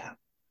like, "Yeah,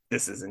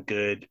 this isn't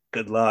good.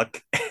 Good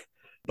luck."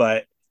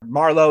 But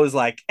Marlowe is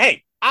like,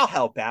 "Hey, I'll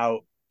help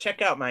out.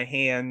 Check out my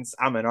hands.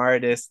 I'm an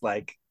artist.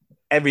 Like,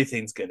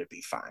 everything's gonna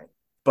be fine."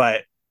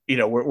 But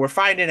we're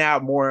finding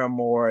out more and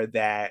more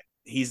that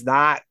he's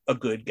not a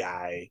good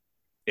guy.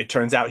 It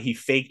turns out he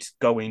faked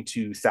going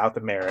to South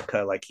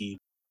America. Like, he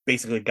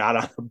basically got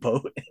on the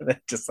boat and then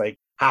just like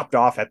hopped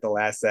off at the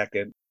last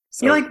second.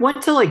 He So like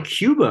went to like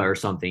Cuba or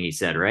something, he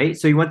said, right?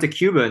 So he went to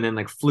Cuba and then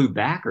like flew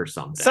back or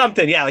something.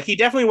 something, yeah, like he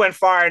definitely went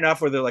far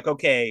enough where they're like,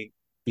 okay,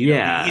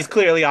 Yeah. he's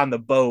clearly on the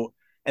boat.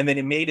 And then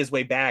he made his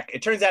way back.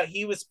 It turns out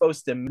he was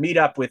supposed to meet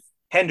up with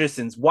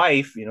Henderson's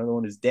wife, the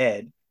one who's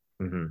dead.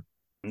 Mm-hmm.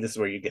 And this is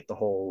where you get the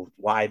whole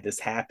why this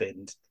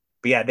happened.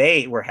 But yeah,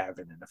 they were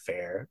having an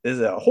affair. This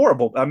is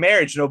a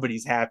marriage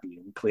nobody's happy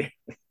in, clearly.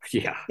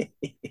 Yeah.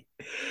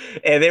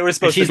 And they were And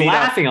supposed she's to meet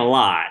laughing up. a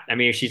lot. I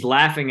mean, she's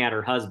laughing at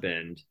her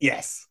husband,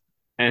 Yes,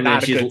 and then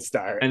not a good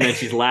start.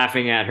 she's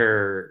laughing at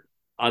her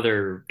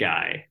other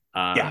guy.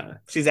 Yeah,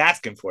 she's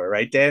asking for it,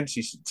 right, Dan?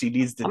 She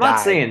needs to I'm die. not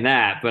saying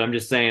that, but I'm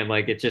just saying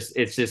like it's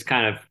just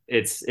kind of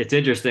it's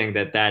interesting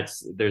that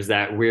there's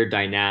that weird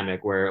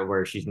dynamic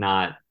where she's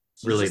not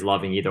really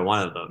loving either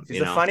one of them.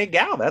 She's a funny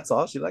gal. That's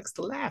all. She likes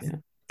to laugh. Yeah.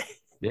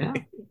 Yeah.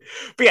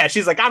 But yeah,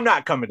 she's like, "I'm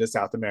not coming to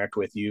South America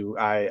with you.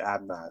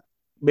 I'm not.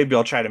 Maybe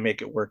I'll try to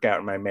make it work out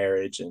in my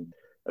marriage." And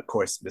of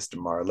course, Mr.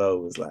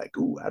 Marlowe was like,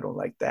 "Ooh, I don't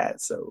like that."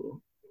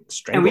 So And we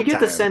strangle get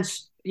time. the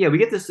sense, yeah, we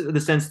get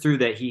the sense through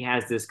that he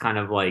has this kind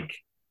of like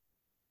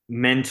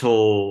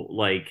mental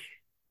like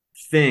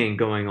thing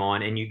going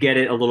on, and you get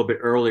it a little bit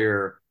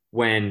earlier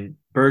when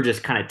Burgess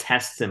kind of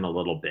tests him a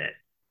little bit.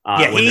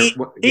 Yeah,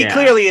 he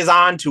clearly is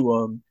on to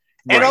him.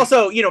 And Right.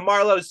 also,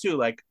 Marlowe's too,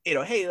 like,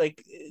 hey,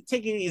 like,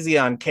 take it easy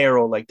on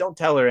Carol. Like, don't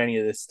tell her any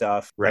of this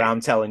stuff Right. that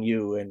I'm telling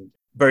you. And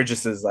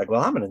Burgess is like,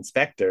 "Well, I'm an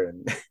inspector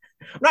and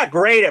I'm not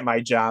great at my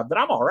job, but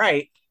I'm all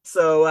right."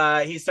 So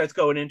he starts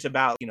going into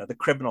about, the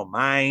criminal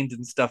mind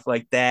and stuff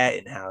like that,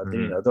 and how,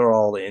 they're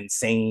all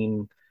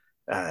insane.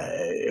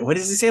 What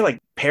does he say?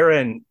 Like,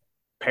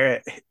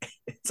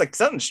 it's like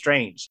something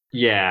strange.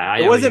 Yeah,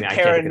 It wasn't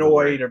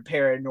paranoid or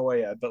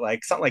paranoia, but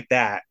like something like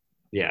that.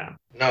 Yeah.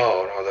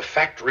 No, the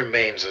fact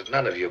remains that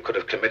none of you could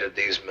have committed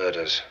these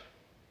murders.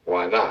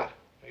 Why not?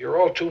 You're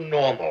all too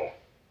normal.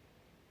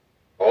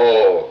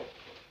 Oh.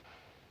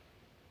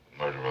 The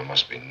murderer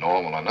must be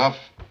normal enough.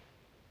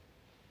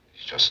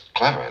 He's just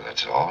clever,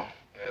 that's all.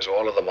 As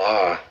all of them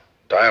are.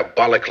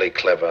 Diabolically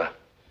clever.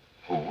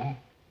 Who?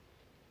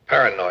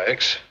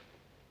 Paranoiacs.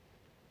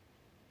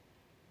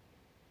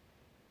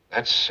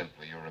 That's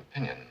simply your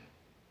opinion.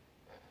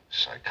 A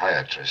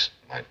psychiatrist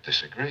might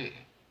disagree.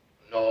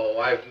 No,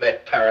 I've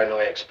met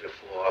paranoiacs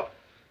before.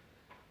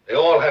 They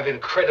all have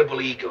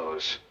incredible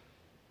egos,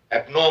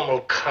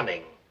 abnormal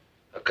cunning,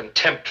 a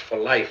contempt for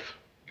life.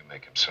 You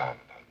make him sound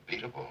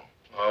unbeatable.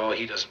 Oh,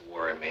 he doesn't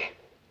worry me.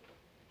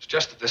 It's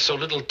just that there's so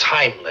little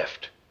time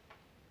left.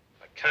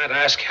 I can't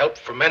ask help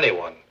from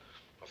anyone,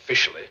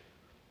 officially.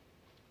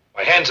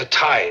 My hands are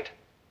tied.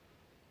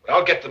 But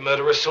I'll get the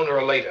murderer sooner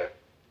or later.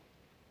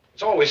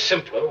 It's always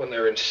simpler when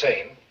they're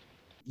insane.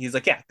 He's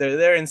like, yeah,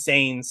 they're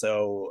insane,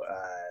 so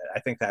I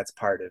think that's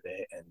part of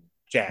it. And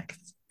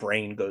Jack's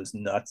brain goes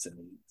nuts and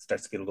he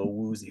starts to get a little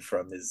woozy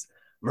from his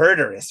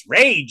murderous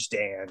rage,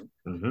 Dan.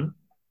 Mm-hmm.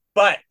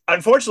 But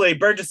unfortunately,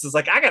 Burgess is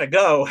like, "I gotta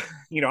go.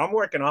 I'm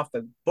working off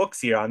the books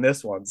here on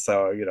this one,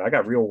 so I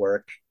got real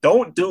work.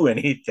 Don't do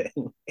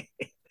anything.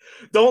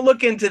 Don't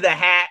look into the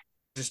hat.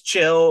 Just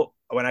chill.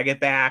 When I get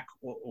back,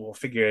 we'll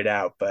figure it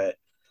out." But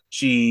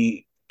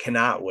she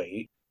cannot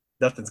wait.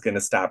 Nothing's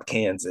gonna stop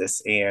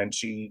Kansas, and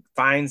she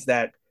finds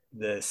that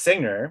the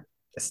singer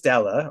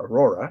Estella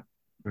Aurora,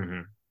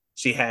 Mm-hmm.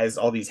 she has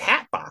all these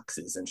hat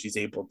boxes, and she's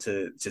able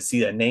to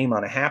see a name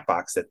on a hat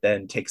box that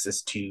then takes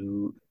us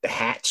to the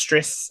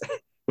hatstress,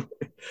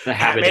 The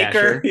hat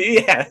maker. haberdasher.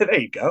 Yeah, there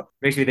you go.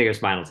 Makes me think of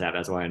Spinal Tap.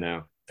 That's why I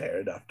know.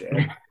 Fair enough,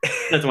 Dan.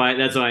 That's why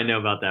I know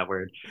about that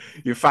word.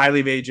 You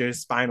finally made your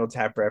Spinal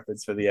Tap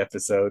reference for the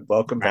episode.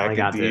 Welcome Finally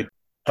back, got indeed. to.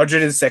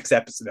 106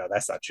 episodes. No,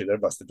 that's not true. There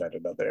must have been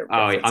another.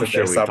 Oh, reference I'm in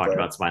sure there we've talked somewhere.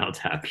 about Spinal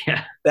Tap.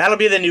 Yeah. That'll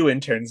be the new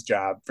intern's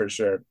job for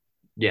sure.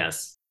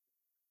 Yes.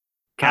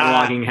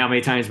 Cataloging how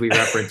many times we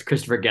reference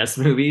Christopher Guest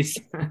movies.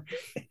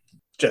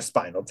 Just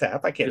Spinal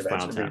Tap. I can't Just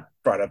Spinal imagine we Tap.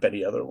 brought up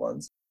any other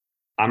ones.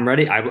 I'm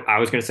ready. I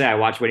was going to say I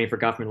watched Waiting for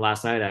Guffman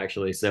last night,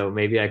 actually. So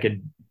maybe I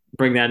could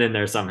bring that in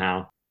there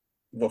somehow.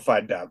 We'll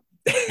find out.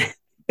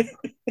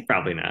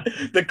 Probably not.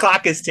 The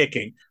clock is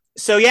ticking.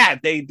 So yeah,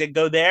 they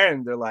go there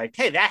and they're like,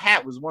 hey, that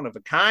hat was one of a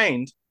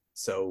kind.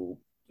 So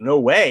no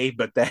way.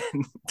 But then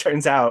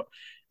turns out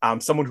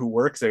someone who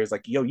works there is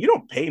like, yo, you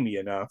don't pay me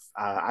enough.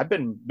 I've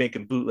been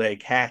making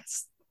bootleg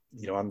hats,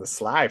 on the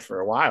sly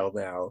for a while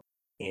now.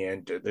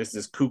 And there's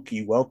this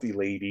kooky, wealthy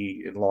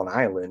lady in Long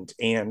Island,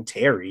 Ann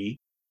Terry,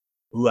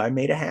 who I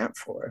made a hat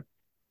for.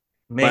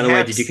 By the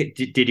way,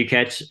 did you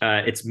catch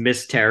it's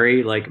Miss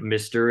Terry, like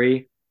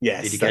mystery?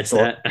 Yes. Did you catch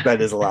that?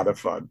 That is a lot of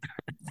fun.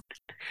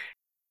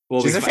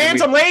 Well, she's a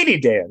phantom lady,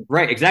 Dan.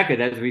 Right, exactly.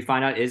 That we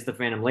find out is the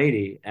Phantom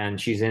Lady, and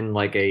she's in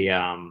like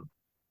a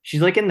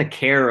she's like in the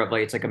care of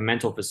like it's like a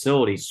mental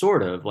facility,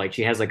 sort of like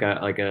she has like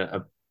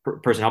a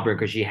person helping her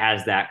because she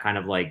has that kind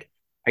of like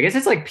I guess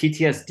it's like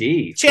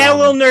PTSD. She had a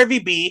little nervy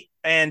bee,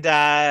 and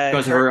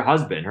because her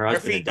husband her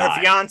died.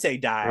 fiance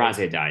died. Her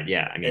fiance died.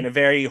 Yeah, I mean, in a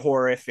very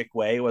horrific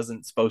way. It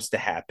wasn't supposed to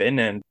happen,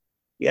 and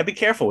you gotta be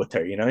careful with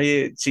her.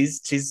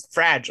 She's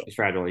fragile. She's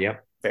fragile.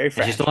 Yep, very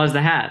fragile. And she still has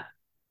the hat.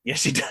 Yeah,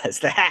 she does.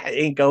 The hat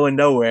ain't going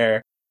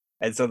nowhere.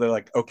 And so they're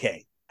like,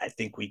 okay, I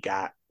think we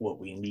got what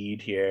we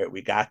need here.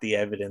 We got the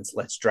evidence.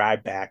 Let's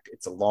drive back.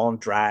 It's a long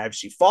drive.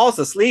 She falls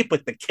asleep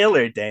with the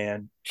killer,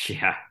 Dan.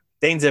 Yeah.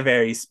 Things are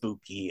very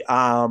spooky.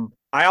 I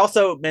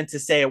also meant to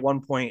say at one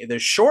point,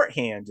 there's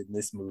shorthand in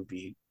this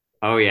movie.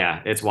 Oh,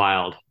 yeah. It's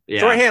wild. Yeah.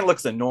 Shorthand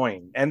looks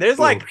annoying. And there's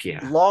like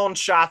long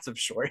shots of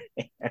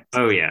shorthand.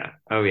 Oh, yeah.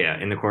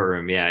 In the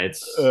courtroom. Yeah.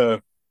 It's...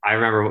 I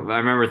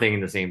remember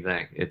thinking the same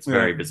thing. It's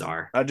very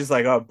bizarre. I'm just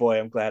like, oh boy,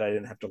 I'm glad I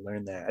didn't have to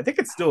learn that. I think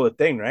it's still a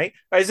thing, right?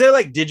 Or is there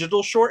like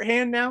digital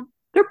shorthand now?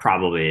 There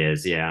probably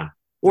is, yeah.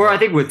 Or I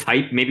think with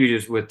maybe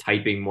just with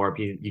typing more,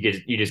 you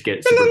just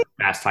get super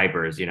fast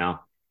typers,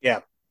 Yeah.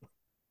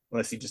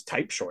 Unless you just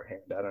type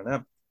shorthand, I don't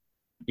know.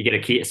 You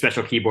get a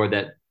special keyboard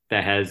that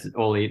has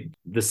only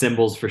the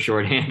symbols for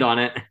shorthand on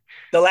it.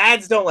 The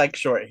lads don't like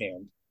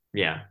shorthand.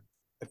 Yeah.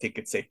 I think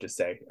it's safe to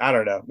say. I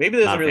don't know. Maybe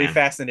there's a really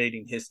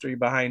fascinating history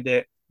behind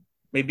it.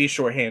 Maybe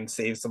shorthand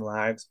saves some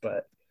lives,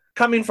 but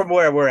coming from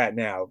where we're at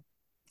now,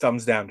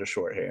 thumbs down to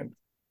shorthand.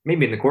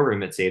 Maybe in the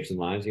courtroom it saves some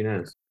lives. Who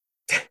knows?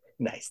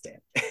 Nice, Dan.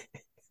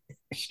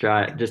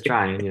 just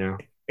trying.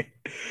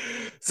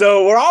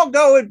 So we're all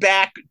going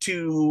back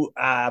to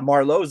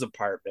Marlowe's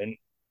apartment,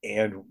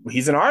 and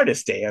he's an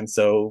artist, Dan.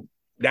 So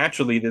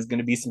naturally, there's going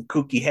to be some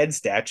kooky head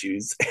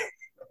statues.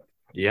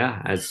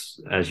 Yeah, as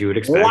you would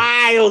expect.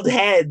 Wild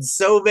heads,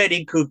 so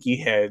many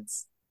kooky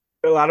heads.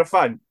 They're a lot of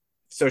fun.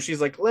 So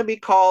she's like, let me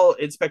call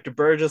Inspector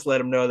Burgess,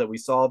 let him know that we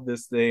solved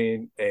this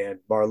thing. And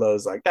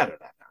Marlowe's like, no,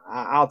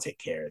 I'll take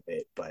care of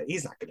it. But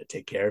he's not going to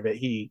take care of it.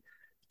 He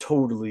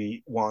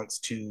totally wants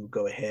to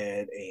go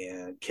ahead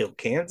and kill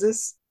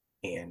Kansas.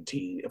 And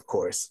he, of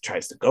course,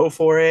 tries to go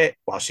for it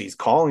while she's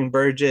calling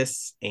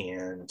Burgess.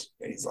 And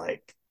he's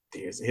like,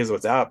 here's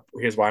what's up.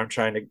 Here's why I'm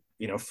trying to,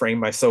 frame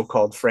my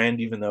so-called friend,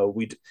 even though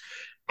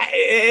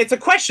it's a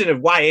question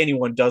of why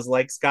anyone does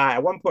like Scott.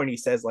 At one point he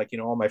says, like,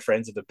 all my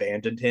friends have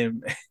abandoned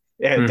him.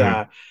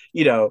 And,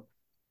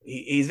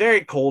 he's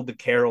very cold to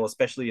Carol,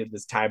 especially in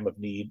this time of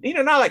need.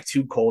 Not like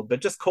too cold,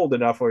 but just cold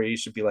enough where you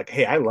should be like,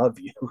 hey, I love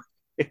you.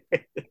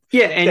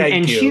 Yeah,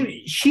 and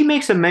she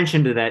makes a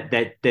mention to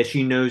that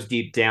she knows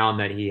deep down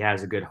that he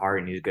has a good heart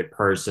and he's a good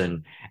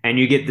person. And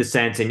you get the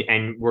sense,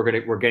 and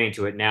we're getting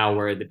to it now,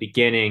 where at the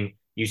beginning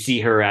you see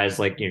her as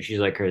like, she's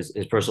like his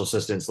personal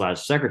assistant /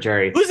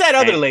 secretary. Who's that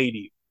other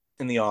lady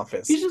in the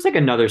office? She's just like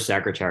another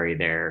secretary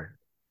there.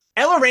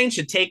 Ella Rain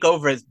should take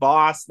over as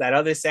boss. That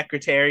other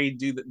secretary,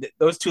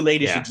 those two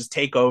ladies should just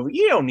take over.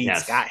 You don't need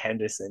Scott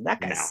Henderson. That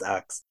guy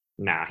sucks.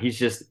 Nah,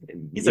 he's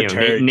a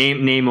turd.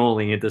 Name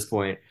only at this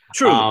point.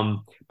 True.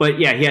 But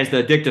yeah, he has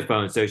the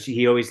dictaphone, so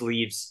he always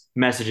leaves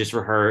messages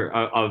for her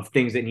of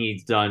things that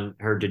he's done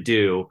her to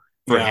do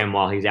for him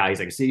while he's out.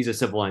 He's a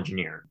civil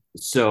engineer,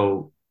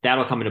 so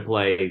that'll come into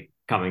play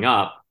coming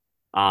up.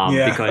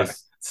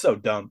 Because it's so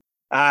dumb.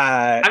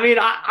 I mean,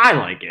 I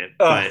like it,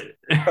 but.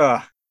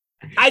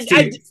 The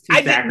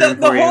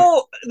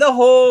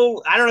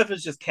whole I don't know if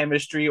it's just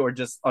chemistry or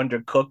just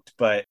undercooked,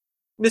 but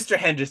Mr.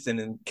 Henderson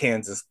and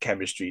Kansas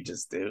chemistry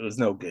it was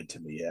no good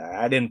to me.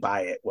 I didn't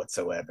buy it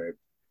whatsoever.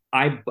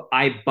 I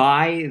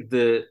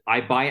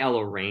buy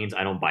Ella Raines.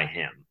 I don't buy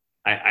him.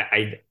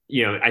 I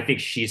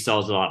think she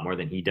sells a lot more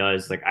than he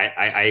does. Like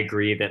I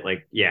agree that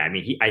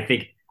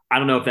I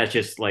don't know if that's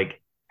just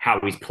like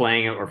how he's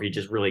playing it or if he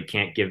just really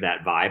can't give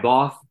that vibe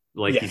off.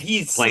 Like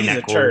he's playing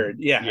a turd.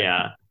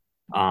 Yeah.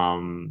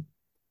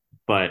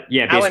 But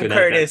yeah, Alan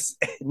Curtis,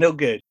 no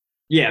good.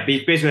 Yeah,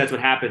 basically that's what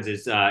happens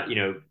is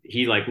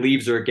he like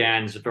leaves her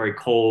again. It's very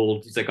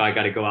cold. He's like, oh, I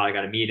got to go out. I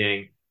got a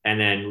meeting. And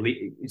then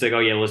he's like, oh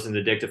yeah, listen to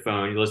the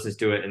dictaphone. He listens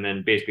to it, and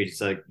then basically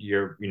just like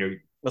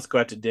Let's go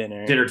out to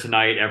dinner. dinner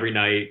tonight, every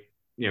night,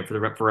 for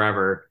the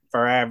forever.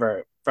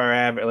 Forever.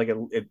 Like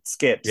it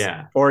skips.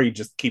 Yeah. Or he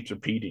just keeps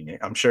repeating it.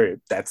 I'm sure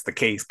that's the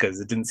case because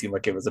it didn't seem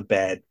like it was a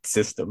bad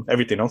system.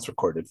 Everything else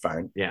recorded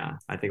fine. Yeah,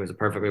 I think it was a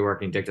perfectly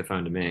working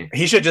dictaphone to me.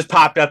 He should just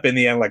popped up in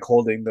the end, like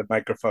holding the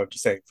microphone,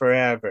 just saying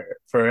forever.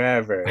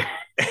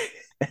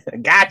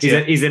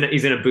 Gotcha. He's in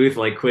a booth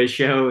like quiz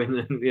show, and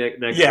then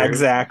yeah,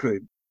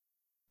 exactly.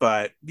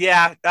 But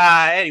yeah,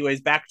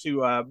 anyways, back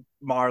to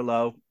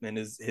Marlowe and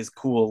his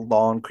cool,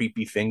 long,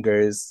 creepy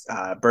fingers.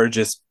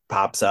 Burgess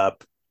pops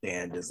up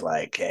and is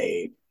like,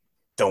 hey,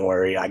 don't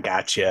worry, I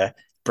got you.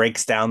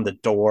 Breaks down the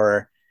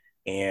door,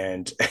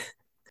 and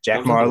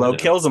Jack Marlowe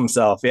kills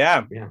himself.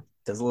 Yeah.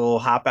 Does a little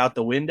hop out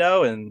the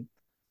window, and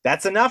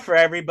that's enough for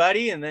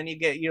everybody. And then you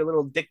get your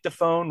little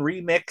dictaphone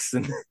remix.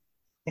 And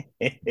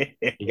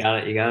you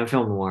got to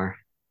film more.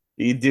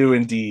 You do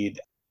indeed.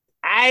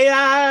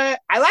 I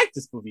like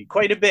this movie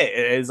quite a bit.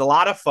 It is a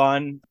lot of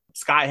fun.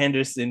 Scott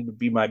Henderson would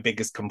be my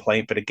biggest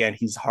complaint, but again,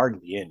 he's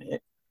hardly in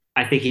it.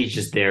 I think he's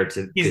just there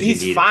to.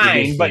 He's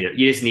fine, but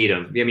you just need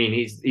him. I mean,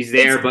 he's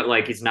there, but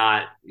like it's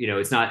not.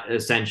 It's not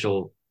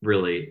essential,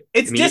 really.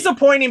 It's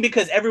disappointing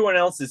because everyone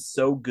else is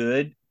so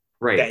good,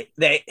 right?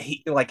 That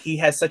he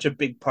has such a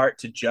big part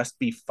to just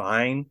be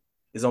fine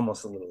is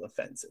almost a little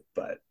offensive.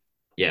 But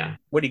yeah,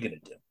 what are you gonna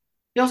do?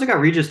 He also got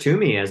Regis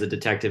Toomey as a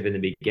detective in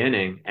the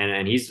beginning,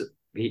 and he's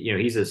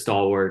a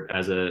stalwart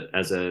as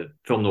a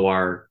film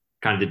noir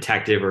kind of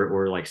detective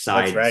or like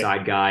side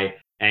guy.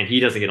 And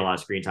he doesn't get a lot of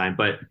screen time.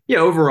 But yeah,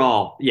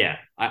 overall, yeah,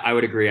 I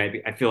would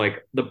agree. I feel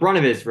like the brunt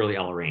of it is really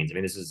Ella Raines. I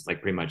mean, this is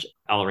like pretty much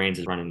Ella Raines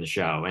is running the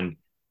show. And,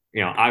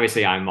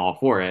 obviously I'm all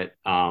for it.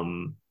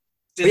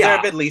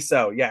 Deservedly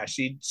so. Yeah,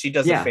 she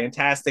does a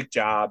fantastic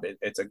job.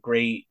 It's a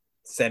great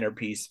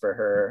centerpiece for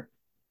her.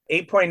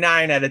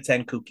 8.9 out of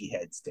 10 kooky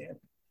heads, Dan.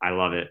 I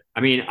love it. I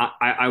mean,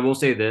 I will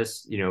say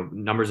this,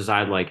 numbers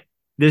aside, like,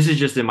 this is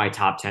just in my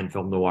top 10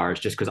 film noirs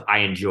just because I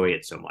enjoy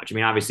it so much. I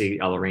mean, obviously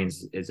Ella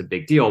Raines is a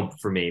big deal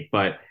for me,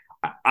 but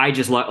I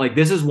just love, like,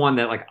 this is one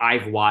that like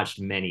I've watched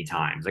many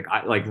times.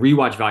 Like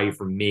rewatch value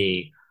for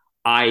me.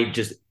 I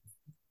just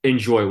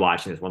enjoy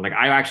watching this one. Like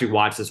I actually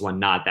watched this one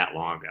not that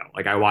long ago.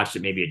 Like I watched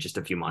it maybe just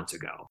a few months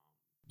ago.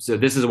 So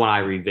this is one I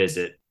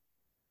revisit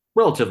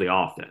relatively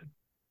often.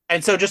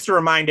 And so just to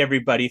remind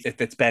everybody, if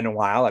it's been a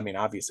while, I mean,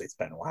 obviously it's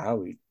been a while.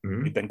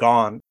 We've been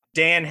gone.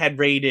 Dan had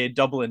rated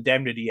Double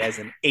Indemnity as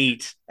an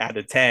 8 out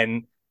of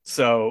 10.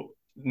 So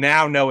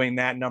now knowing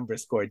that number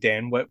score,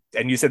 Dan,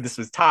 and you said this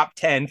was top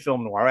 10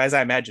 film noir, as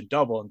I imagine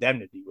Double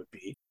Indemnity would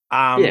be.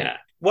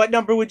 What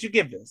number would you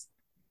give this?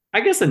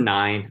 I guess a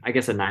 9. I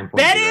guess a 9.0.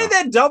 Better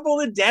than Double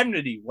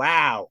Indemnity.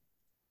 Wow.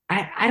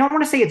 I don't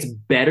want to say it's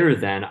better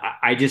than.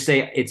 I just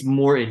say it's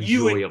more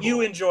enjoyable. You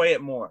enjoy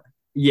it more.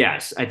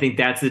 Yes, I think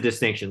that's the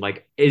distinction.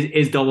 Like,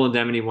 is Double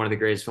Indemnity one of the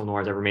greatest film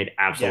noirs ever made?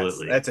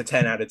 Absolutely. Yes, that's a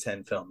 10 out of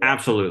 10 film. Yeah.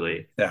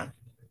 Absolutely. Yeah.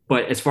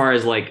 But as far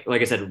as like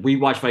I said,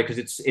 rewatch fight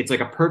because it's like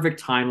a perfect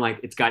time.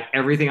 Like it's got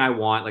everything I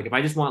want. Like if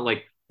I just want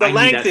like the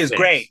length is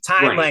great.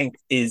 Time length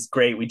is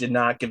great. We did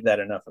not give that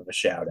enough of a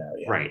shout out.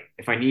 Yeah. Right.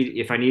 If I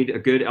need a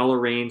good Ella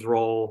Raines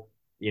role,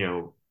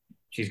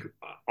 she's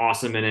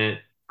awesome in it.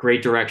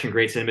 Great direction,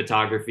 great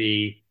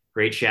cinematography,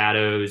 great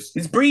shadows.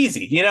 It's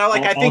breezy.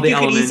 I think you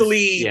could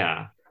easily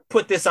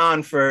put this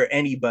on for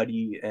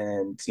anybody,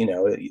 and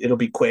it'll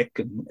be quick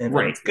and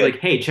right. Like,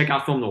 hey, check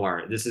out film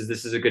noir. This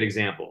is a good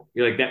example.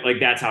 You're like that. Like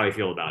that's how I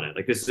feel about it.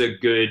 Like this is a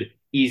good,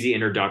 easy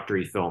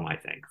introductory film. I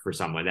think for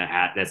someone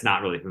that's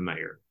not really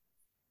familiar.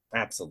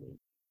 Absolutely.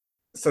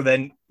 So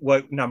then,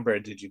 what number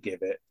did you give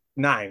it?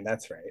 9.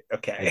 That's right.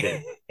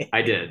 Okay.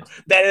 I did.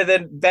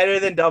 better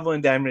than Double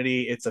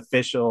Indemnity. It's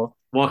official.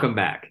 Welcome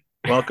back.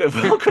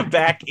 Welcome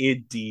back,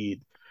 indeed.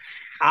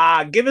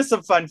 Give us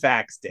some fun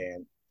facts,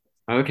 Dan.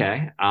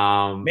 Okay.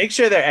 Make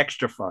sure they're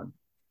extra fun.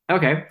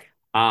 Okay.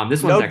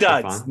 This one's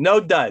extra fun. No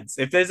duds.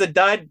 If there's a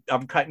dud,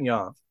 I'm cutting you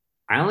off.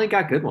 I only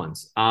got good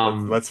ones.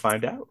 Let's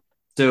find out.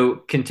 So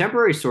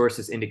contemporary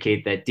sources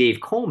indicate that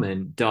Dave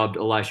Coleman dubbed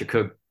Elisha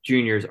Cook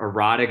Jr.'s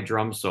erotic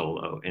drum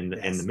solo in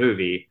the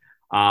movie.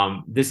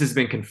 This has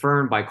been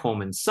confirmed by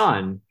Coleman's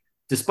son.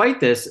 Despite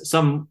this,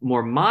 some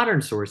more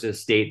modern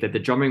sources state that the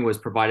drumming was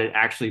provided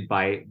actually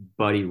by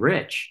Buddy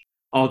Rich.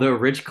 Although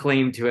Rich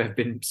claimed to have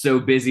been so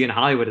busy in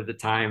Hollywood at the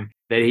time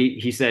that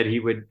he said he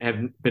would have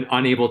been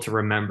unable to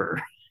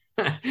remember.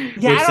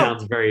 Which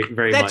sounds very,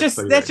 very much.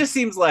 That just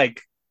seems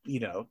like,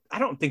 I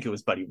don't think it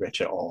was Buddy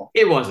Rich at all.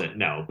 It wasn't,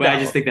 no. But I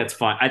just think that's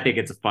fun. I think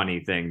it's a funny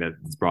thing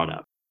that's brought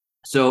up.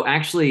 So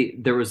actually,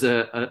 there was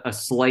a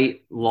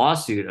slight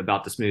lawsuit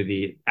about this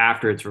movie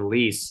after its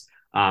release.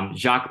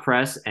 Jacques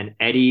Press and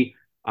Eddie,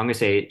 I'm going to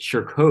say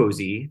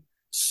Shirkozy,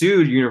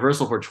 sued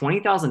Universal for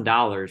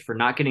 $20,000 for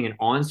not getting an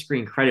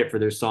on-screen credit for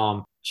their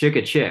song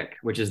 "Chicka Chick,"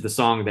 which is the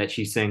song that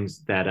she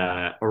sings, that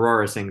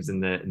Aurora sings in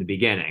the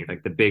beginning,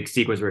 like the big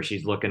sequence where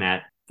she's looking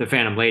at the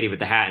Phantom Lady with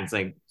the hat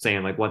and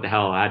saying like, "What the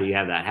hell? How do you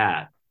have that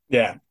hat?"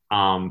 Yeah.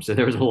 So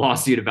there was a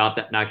lawsuit about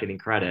that not getting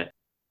credit.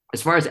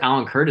 As far as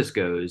Alan Curtis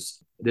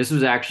goes, this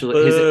was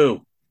actually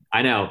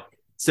I know.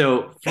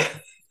 So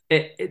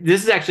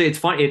this is actually, it's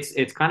fun.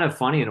 It's kind of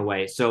funny in a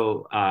way.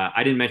 So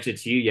I didn't mention it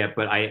to you yet,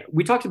 but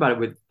we talked about it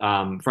with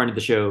friend of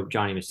the show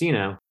Johnny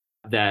Messina,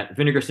 that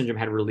Vinegar Syndrome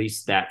had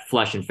released that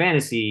Flesh and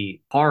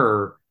Fantasy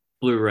horror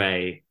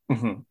Blu-ray,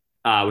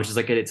 which is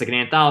it's like an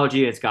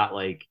anthology. And it's got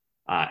like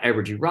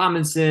Edward G.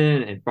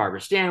 Robinson and Barbara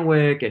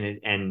Stanwyck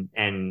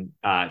and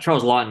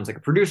Charles Lawton's like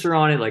a producer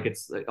on it. Like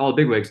it's like all the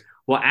bigwigs.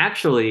 Well,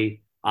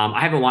 actually, I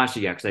haven't watched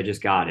it yet because I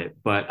just got it.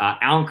 But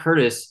Alan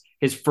Curtis,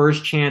 his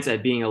first chance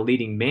at being a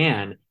leading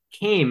man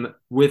came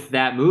with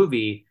that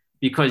movie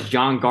because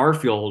John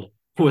Garfield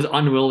was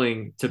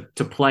unwilling to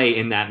play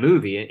in that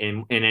movie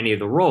in any of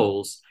the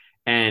roles.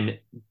 And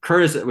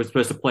Curtis was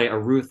supposed to play a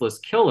ruthless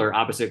killer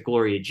opposite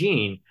Gloria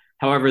Jean.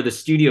 However, the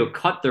studio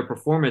cut their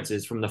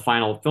performances from the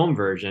final film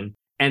version,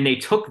 and they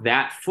took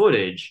that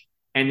footage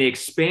and they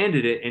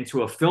expanded it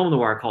into a film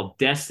noir called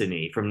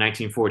Destiny from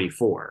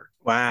 1944.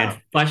 Wow.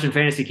 And Flesh and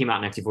Fantasy came out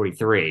in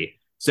 1943.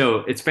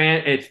 So it's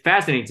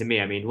fascinating to me.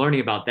 I mean,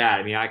 learning about that,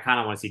 I mean, I kind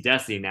of want to see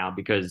Destiny now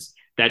because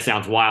that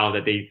sounds wild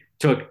that they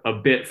took a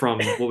bit from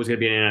what was going to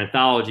be an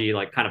anthology,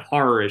 like kind of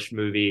horror-ish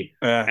movie,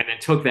 and then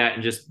took that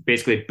and just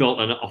basically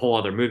built a whole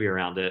other movie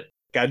around it.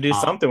 Got to do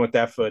something with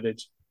that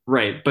footage.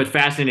 Right. But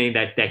fascinating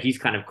that he's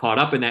kind of caught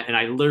up in that. And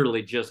I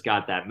literally just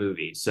got that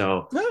movie.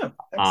 So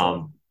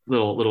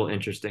little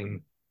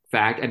interesting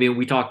fact. I mean,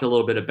 we talked a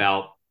little bit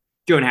about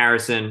Joan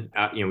Harrison.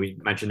 We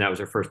mentioned that was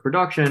her first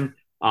production.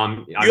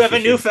 You have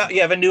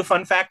a new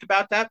fun fact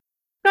about that?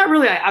 Not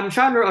really. I was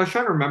trying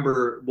to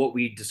remember what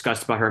we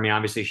discussed about her. I mean,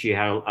 obviously she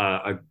had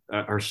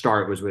her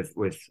start was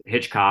with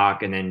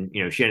Hitchcock, and then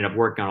she ended up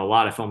working on a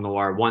lot of film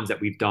noir ones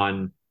that we've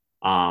done.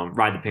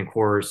 Ride the Pink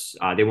Horse,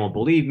 They Won't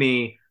Believe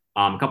Me,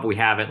 a couple we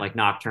haven't, like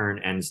Nocturne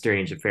and The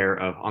Strange Affair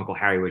of Uncle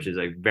Harry, which is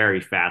a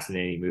very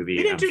fascinating movie.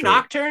 You didn't do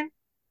Nocturne?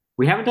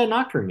 We haven't done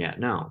Nocturne yet.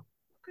 No,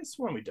 I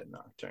sworn we did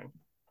Nocturne.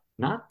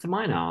 Not to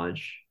my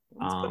knowledge.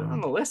 Let's put it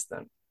on the list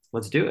then.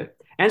 Let's do it.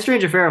 And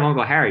Strange Affair of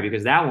Uncle Harry,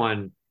 because that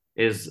one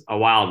is a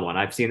wild one.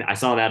 I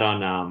saw that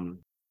on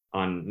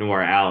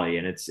Noir Alley,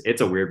 and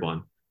it's a weird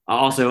one.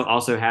 Also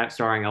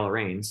starring Ella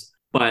Raines,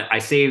 but I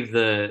saved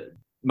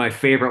my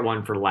favorite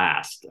one for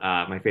last.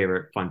 My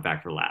favorite fun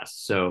fact for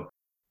last. So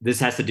this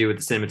has to do with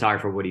the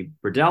cinematographer Woody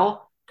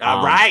Burdell.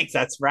 Right,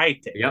 that's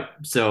right. Yep.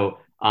 So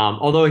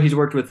although he's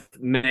worked with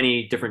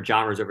many different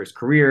genres over his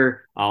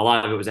career, a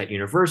lot of it was at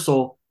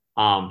Universal.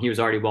 He was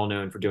already well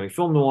known for doing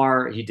film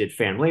noir. He did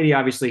Phantom Lady,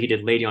 obviously. He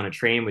did Lady on a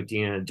Train with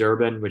Dina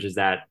Durbin, which is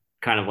that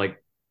kind of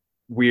like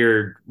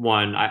weird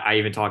one. I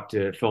even talked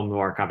to Film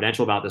Noir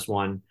Confidential about this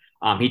one.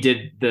 He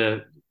did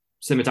the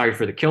cinematography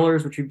for The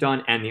Killers, which we've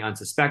done, and The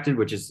Unsuspected,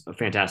 which is a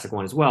fantastic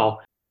one as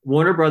well.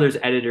 Warner Brothers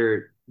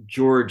editor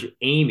George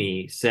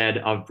Amy said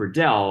of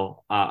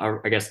Burdell,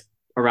 I guess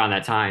around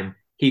that time,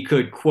 he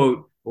could,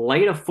 quote,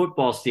 light a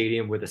football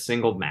stadium with a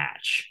single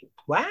match.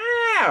 Wow,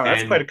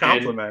 that's quite a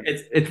compliment.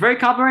 It's very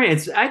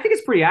complimentary. I think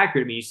it's pretty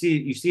accurate. I mean,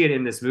 you see it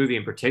in this movie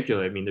in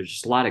particular. I mean, there's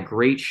just a lot of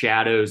great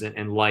shadows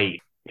and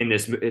light in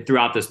this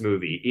throughout this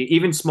movie.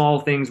 Even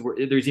small things where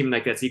there's even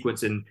like that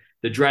sequence in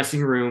the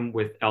dressing room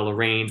with Ella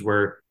Raines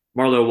where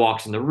Marlowe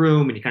walks in the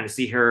room and you kind of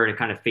see her and it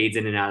kind of fades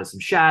in and out of some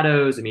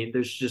shadows. I mean,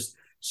 there's just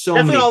so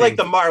definitely many all things.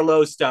 Like the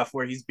Marlowe stuff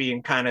where he's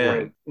being kind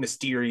of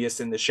mysterious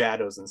in the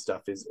shadows and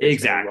stuff is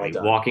exactly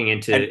well walking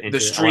into the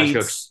streets.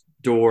 Cook's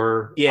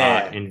door,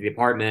 into the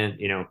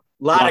apartment. A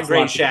lot of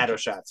great shadow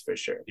shots for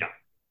sure. Yeah,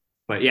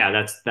 but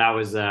yeah, that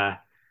was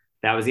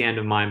the end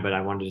of mine. But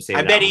I wanted to say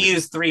I bet he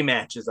used 3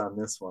 matches on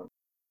this one.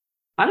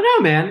 I don't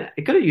know, man.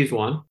 It could have used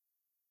one.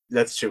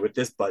 That's true with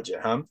this budget,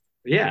 huh?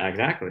 Yeah,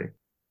 exactly.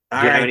 Do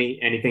you have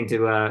anything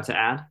to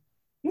add?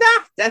 Nah,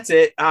 that's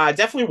it.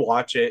 Definitely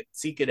watch it,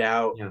 seek it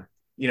out.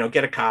 Yeah.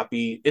 Get a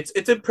copy.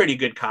 It's a pretty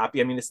good copy.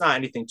 I mean, it's not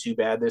anything too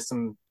bad. There's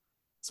some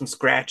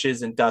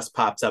scratches and dust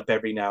pops up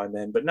every now and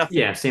then, but nothing.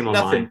 Yeah, same on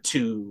nothing mine.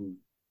 Too.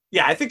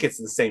 Yeah, I think it's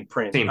the same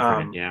print. Same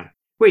print. Yeah.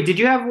 Wait, didn't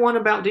you have one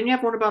about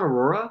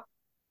Aurora?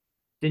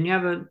 Didn't you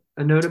have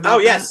a note about? Oh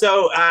yeah, that?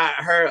 so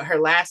her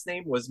last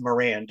name was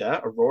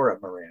Miranda, Aurora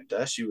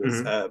Miranda. She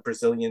was a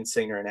Brazilian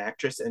singer and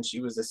actress, and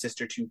she was a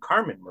sister to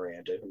Carmen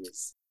Miranda, who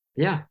is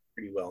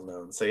pretty well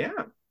known. So yeah,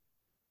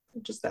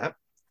 just that.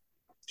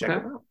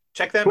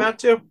 Check them out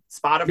too.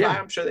 Spotify, yeah.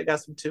 I'm sure they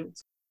got some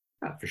tunes.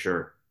 Yeah, for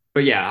sure.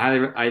 But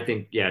yeah, I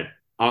think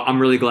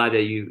I'm really glad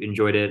that you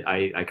enjoyed it.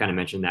 I kind of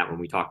mentioned that when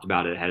we talked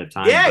about it ahead of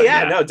time.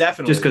 Yeah, no,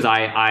 definitely. Just because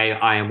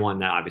I am one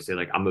that obviously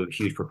like I'm a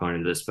huge proponent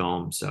of this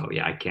film, so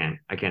yeah, I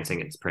can't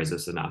sing its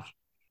praises enough.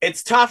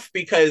 It's tough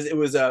because it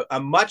was a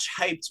much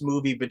hyped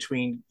movie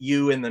between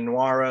you and the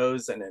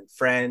Noiros and then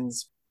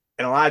friends,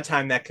 and a lot of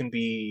time that can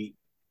be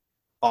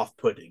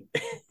off-putting.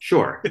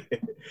 Sure.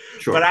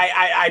 But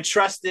I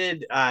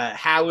trusted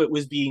how it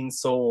was being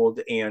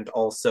sold and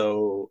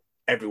also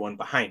everyone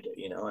behind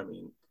it. I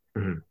mean,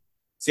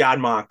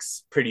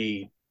 Siadmak's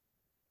pretty.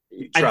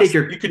 I think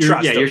you could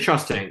trust him. you're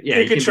trusting. Yeah,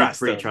 you could can trust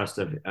be pretty him.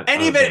 Trusting.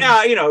 And even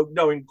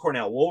knowing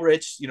Cornell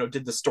Woolrich,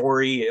 did the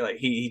story, like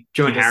he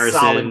Joan Harrison,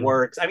 solid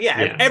works. I mean,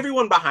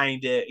 everyone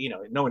behind it,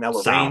 knowing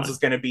Ella Raines was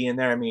going to be in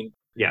there. I mean,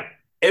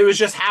 it was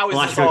just how is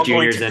this all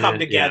going to come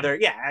together?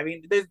 Yeah, I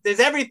mean, there's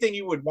everything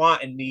you would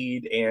want and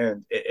need,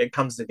 and it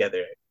comes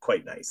together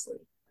quite nicely.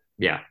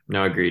 Yeah,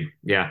 no, agreed.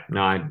 Yeah,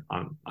 no,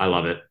 I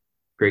love it.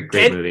 Great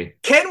movie.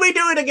 Can we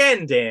do it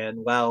again,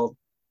 Dan? Well,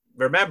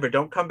 remember,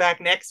 don't come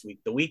back next week,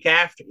 the week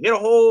after. You get a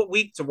whole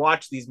week to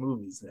watch these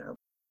movies now.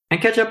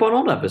 And catch up on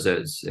old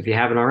episodes if you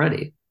haven't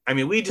already. I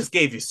mean, we just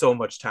gave you so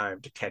much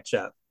time to catch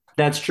up.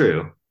 That's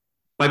true.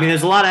 But I mean,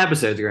 there's a lot of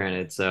episodes,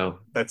 granted, so.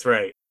 That's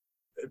right.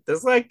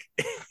 There's like,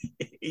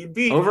 you'd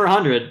be over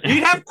 100.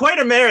 You'd have quite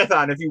a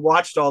marathon if you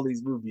watched all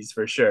these movies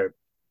for sure.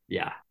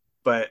 Yeah.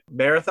 But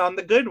marathon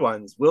the good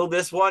ones. Will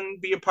this one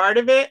be a part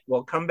of it?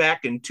 We'll come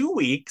back in 2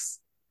 weeks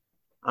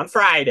on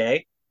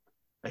Friday.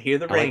 I hear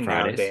the rain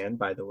now, Dan,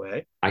 by the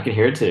way. I can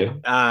hear it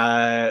too.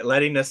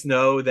 Letting us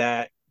know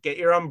that get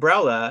your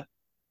umbrella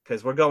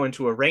because we're going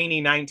to a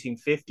rainy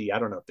 1950. I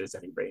don't know if there's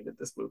any rain in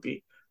this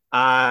movie.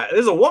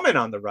 There's a woman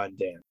on the run,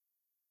 Dan.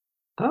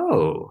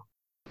 Oh.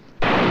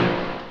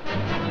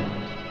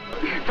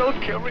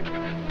 Don't kill me.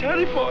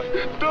 Daddy boy,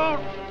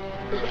 don't.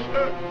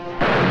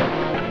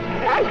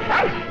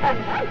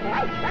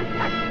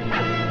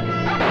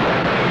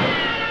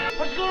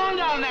 What's going on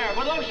down there?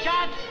 Were those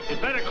shots? You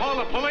better call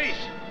the police.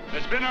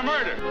 There's been a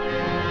murder.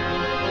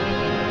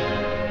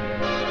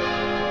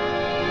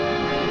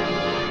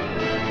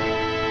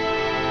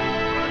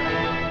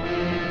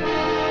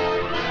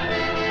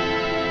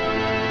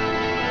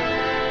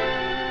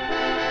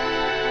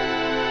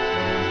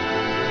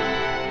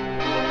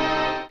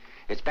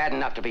 It's bad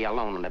enough to be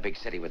alone in a big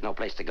city with no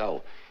place to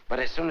go. But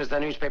as soon as the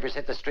newspapers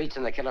hit the streets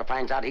and the killer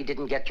finds out he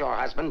didn't get your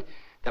husband,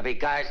 there'll be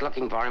guys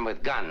looking for him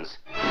with guns.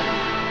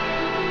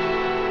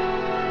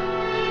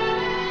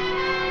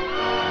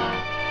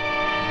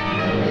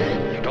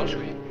 Don't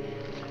scream.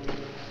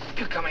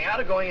 You're coming out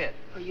or going in?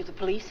 Are you the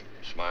police?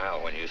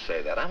 Smile when you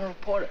say that. I'm a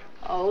reporter.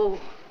 Oh,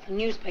 the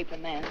newspaper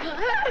man.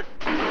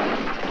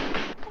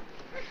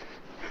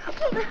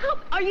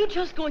 Are you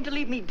just going to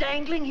leave me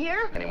dangling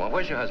here? Anyone?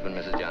 Where's your husband,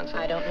 Mrs. Johnson?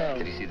 I don't know.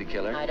 Did he see the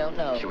killer? I don't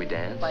know. Should we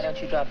dance? Why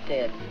don't you drop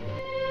dead?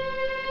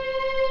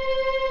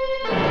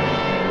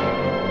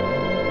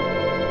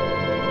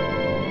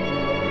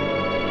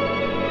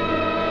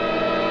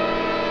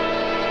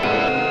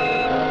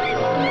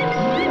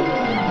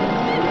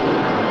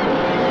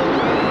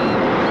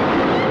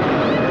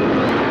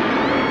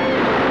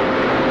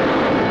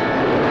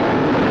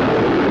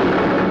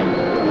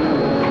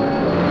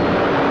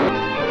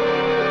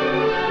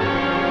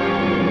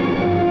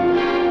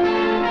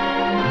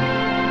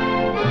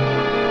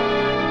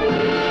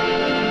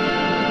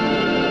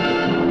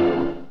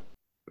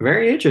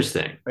 Very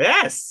interesting.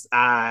 Yes.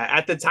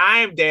 At the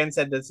time, Dan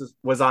said this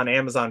was on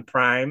Amazon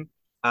Prime.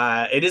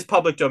 It is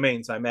public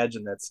domain, so I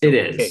imagine that's still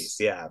the case.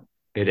 Yeah,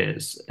 it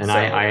is, and so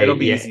it'll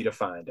be easy to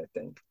find, I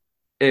think.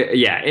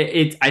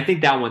 I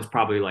think that one's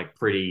probably like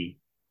pretty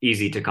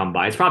easy to come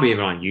by. It's probably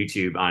even on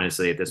YouTube,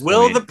 honestly. At this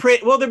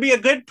point, will there be a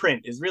good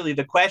print? Is really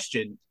the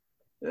question.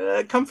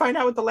 Come find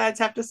out what the lads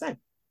have to say.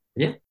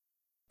 Yeah.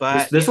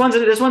 But this one's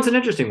an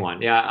interesting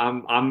one. Yeah,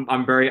 I'm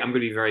going to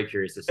be very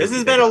curious to see. This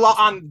has been a lot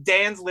on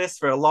Dan's list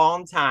for a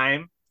long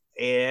time,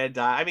 and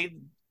I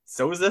mean,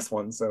 so is this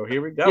one. So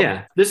here we go.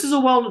 Yeah, this is a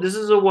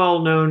well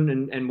known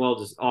and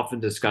often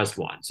discussed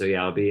one. So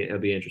yeah, it'll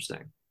be interesting.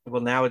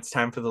 Well, now it's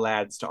time for the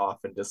lads to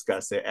often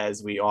discuss it,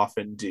 as we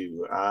often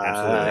do.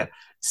 Absolutely.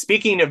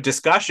 Speaking of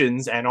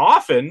discussions and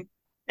often,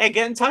 hey,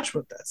 get in touch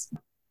with us.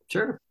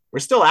 Sure, we're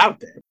still out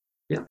there.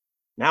 Yeah.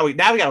 Now we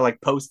gotta like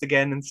post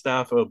again and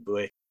stuff. Oh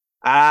boy.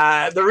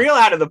 The real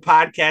out of the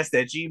podcast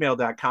at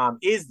gmail.com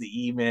is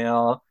the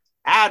email.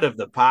 Out of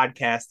the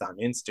podcast on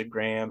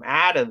Instagram,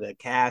 out of the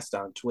cast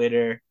on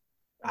Twitter.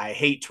 I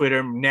hate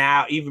Twitter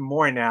now, even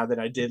more now than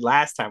I did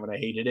last time when I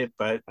hated it,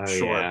 but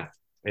sure. Yeah.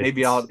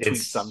 Maybe I'll tweet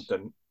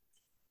something.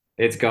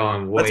 It's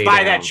going way Let's buy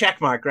down. that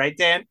check mark, right,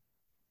 Dan?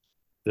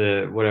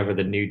 The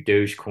new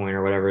Dogecoin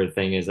or whatever the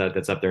thing is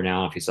that's up there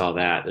now. If you saw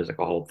that, there's like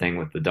a whole thing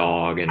with the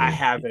dog. And I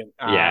haven't.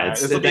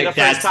 This will be the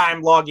first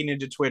time logging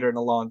into Twitter in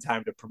a long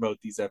time to promote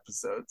these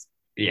episodes.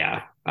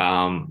 Yeah. That's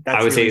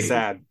I would really say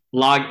sad.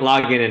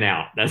 Log in and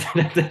out. That's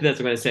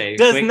what I say.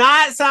 Does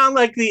not sound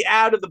like the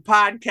Out of the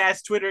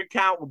Podcast Twitter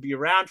account will be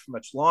around for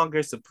much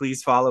longer, so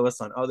please follow us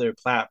on other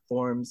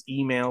platforms.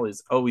 Email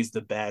is always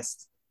the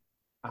best.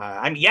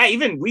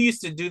 Even we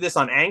used to do this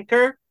on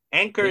Anchor.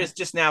 Anchor is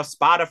just now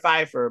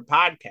Spotify for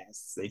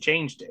podcasts. They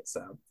changed it,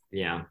 so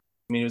yeah. I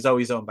mean, it was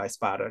always owned by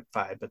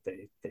Spotify, but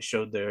they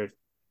showed their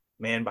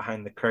man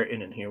behind the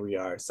curtain, and here we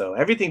are. So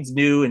everything's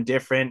new and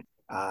different,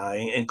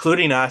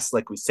 including us.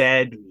 Like we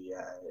said,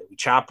 we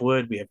chop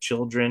wood. We have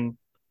children.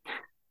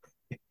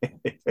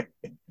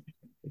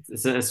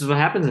 this is what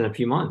happens in a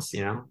few months,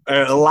 you know?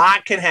 A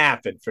lot can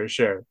happen for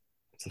sure.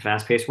 It's a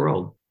fast-paced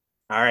world.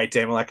 All right,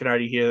 Daniel, I can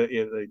already hear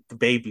the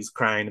babies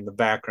crying in the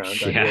background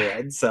on your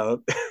end.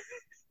 So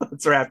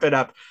let's wrap it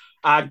up.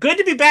 Good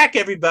to be back,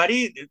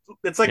 everybody.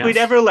 It's like we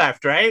never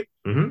left, right?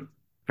 Mm-hmm.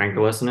 Thanks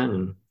for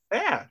listening.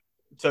 Yeah.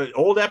 So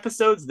old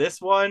episodes,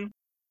 this one,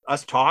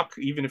 us talk,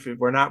 even if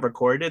we're not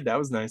recorded. That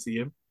was nice of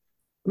you.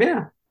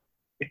 Yeah,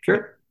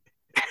 sure.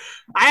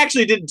 I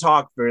actually didn't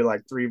talk for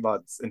like 3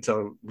 months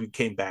until we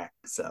came back.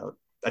 So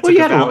you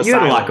had a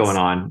lot going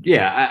on.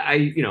 Yeah,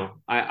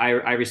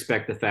 I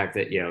respect the fact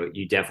that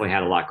you definitely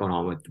had a lot going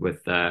on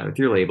with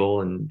your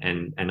label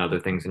and other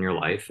things in your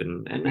life,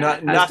 and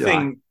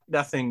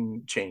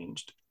nothing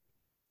changed.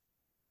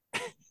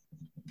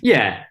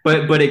 Yeah,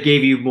 but it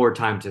gave you more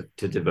time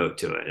to devote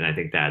to it, and I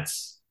think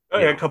that's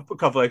a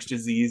couple extra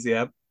Z's,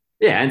 yeah,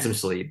 and some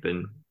sleep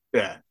and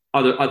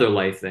other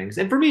life things,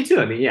 and for me too.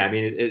 I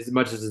mean, as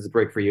much as it's a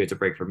break for you, it's a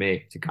break for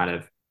me to kind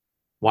of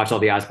watch all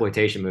the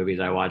exploitation movies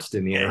I watched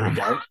in the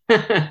interim.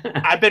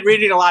 I've been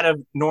reading a lot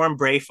of Norm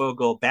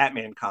Brayfogle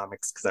Batman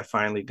comics because I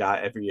finally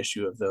got every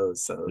issue of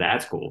those. So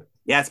that's cool.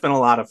 Yeah, it's been a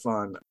lot of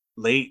fun.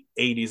 Late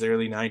 80s,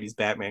 early 90s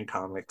Batman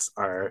comics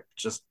are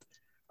just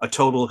a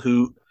total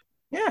hoot.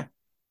 Yeah.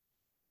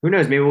 Who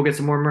knows? Maybe we'll get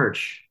some more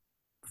merch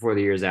before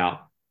the year's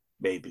out.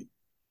 Maybe.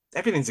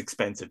 Everything's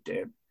expensive,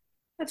 dude.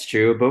 That's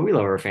true, but we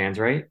love our fans,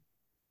 right?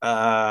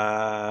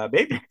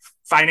 Maybe.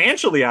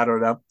 Financially, I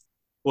don't know.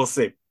 We'll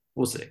see.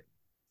 We'll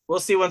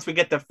see once we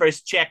get the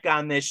first check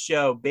on this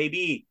show,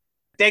 baby.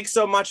 Thanks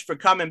so much for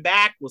coming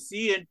back. We'll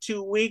see you in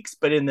 2 weeks.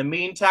 But in the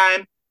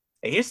meantime,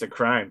 hey, here's the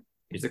crime.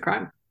 Here's the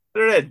crime.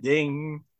 Ding.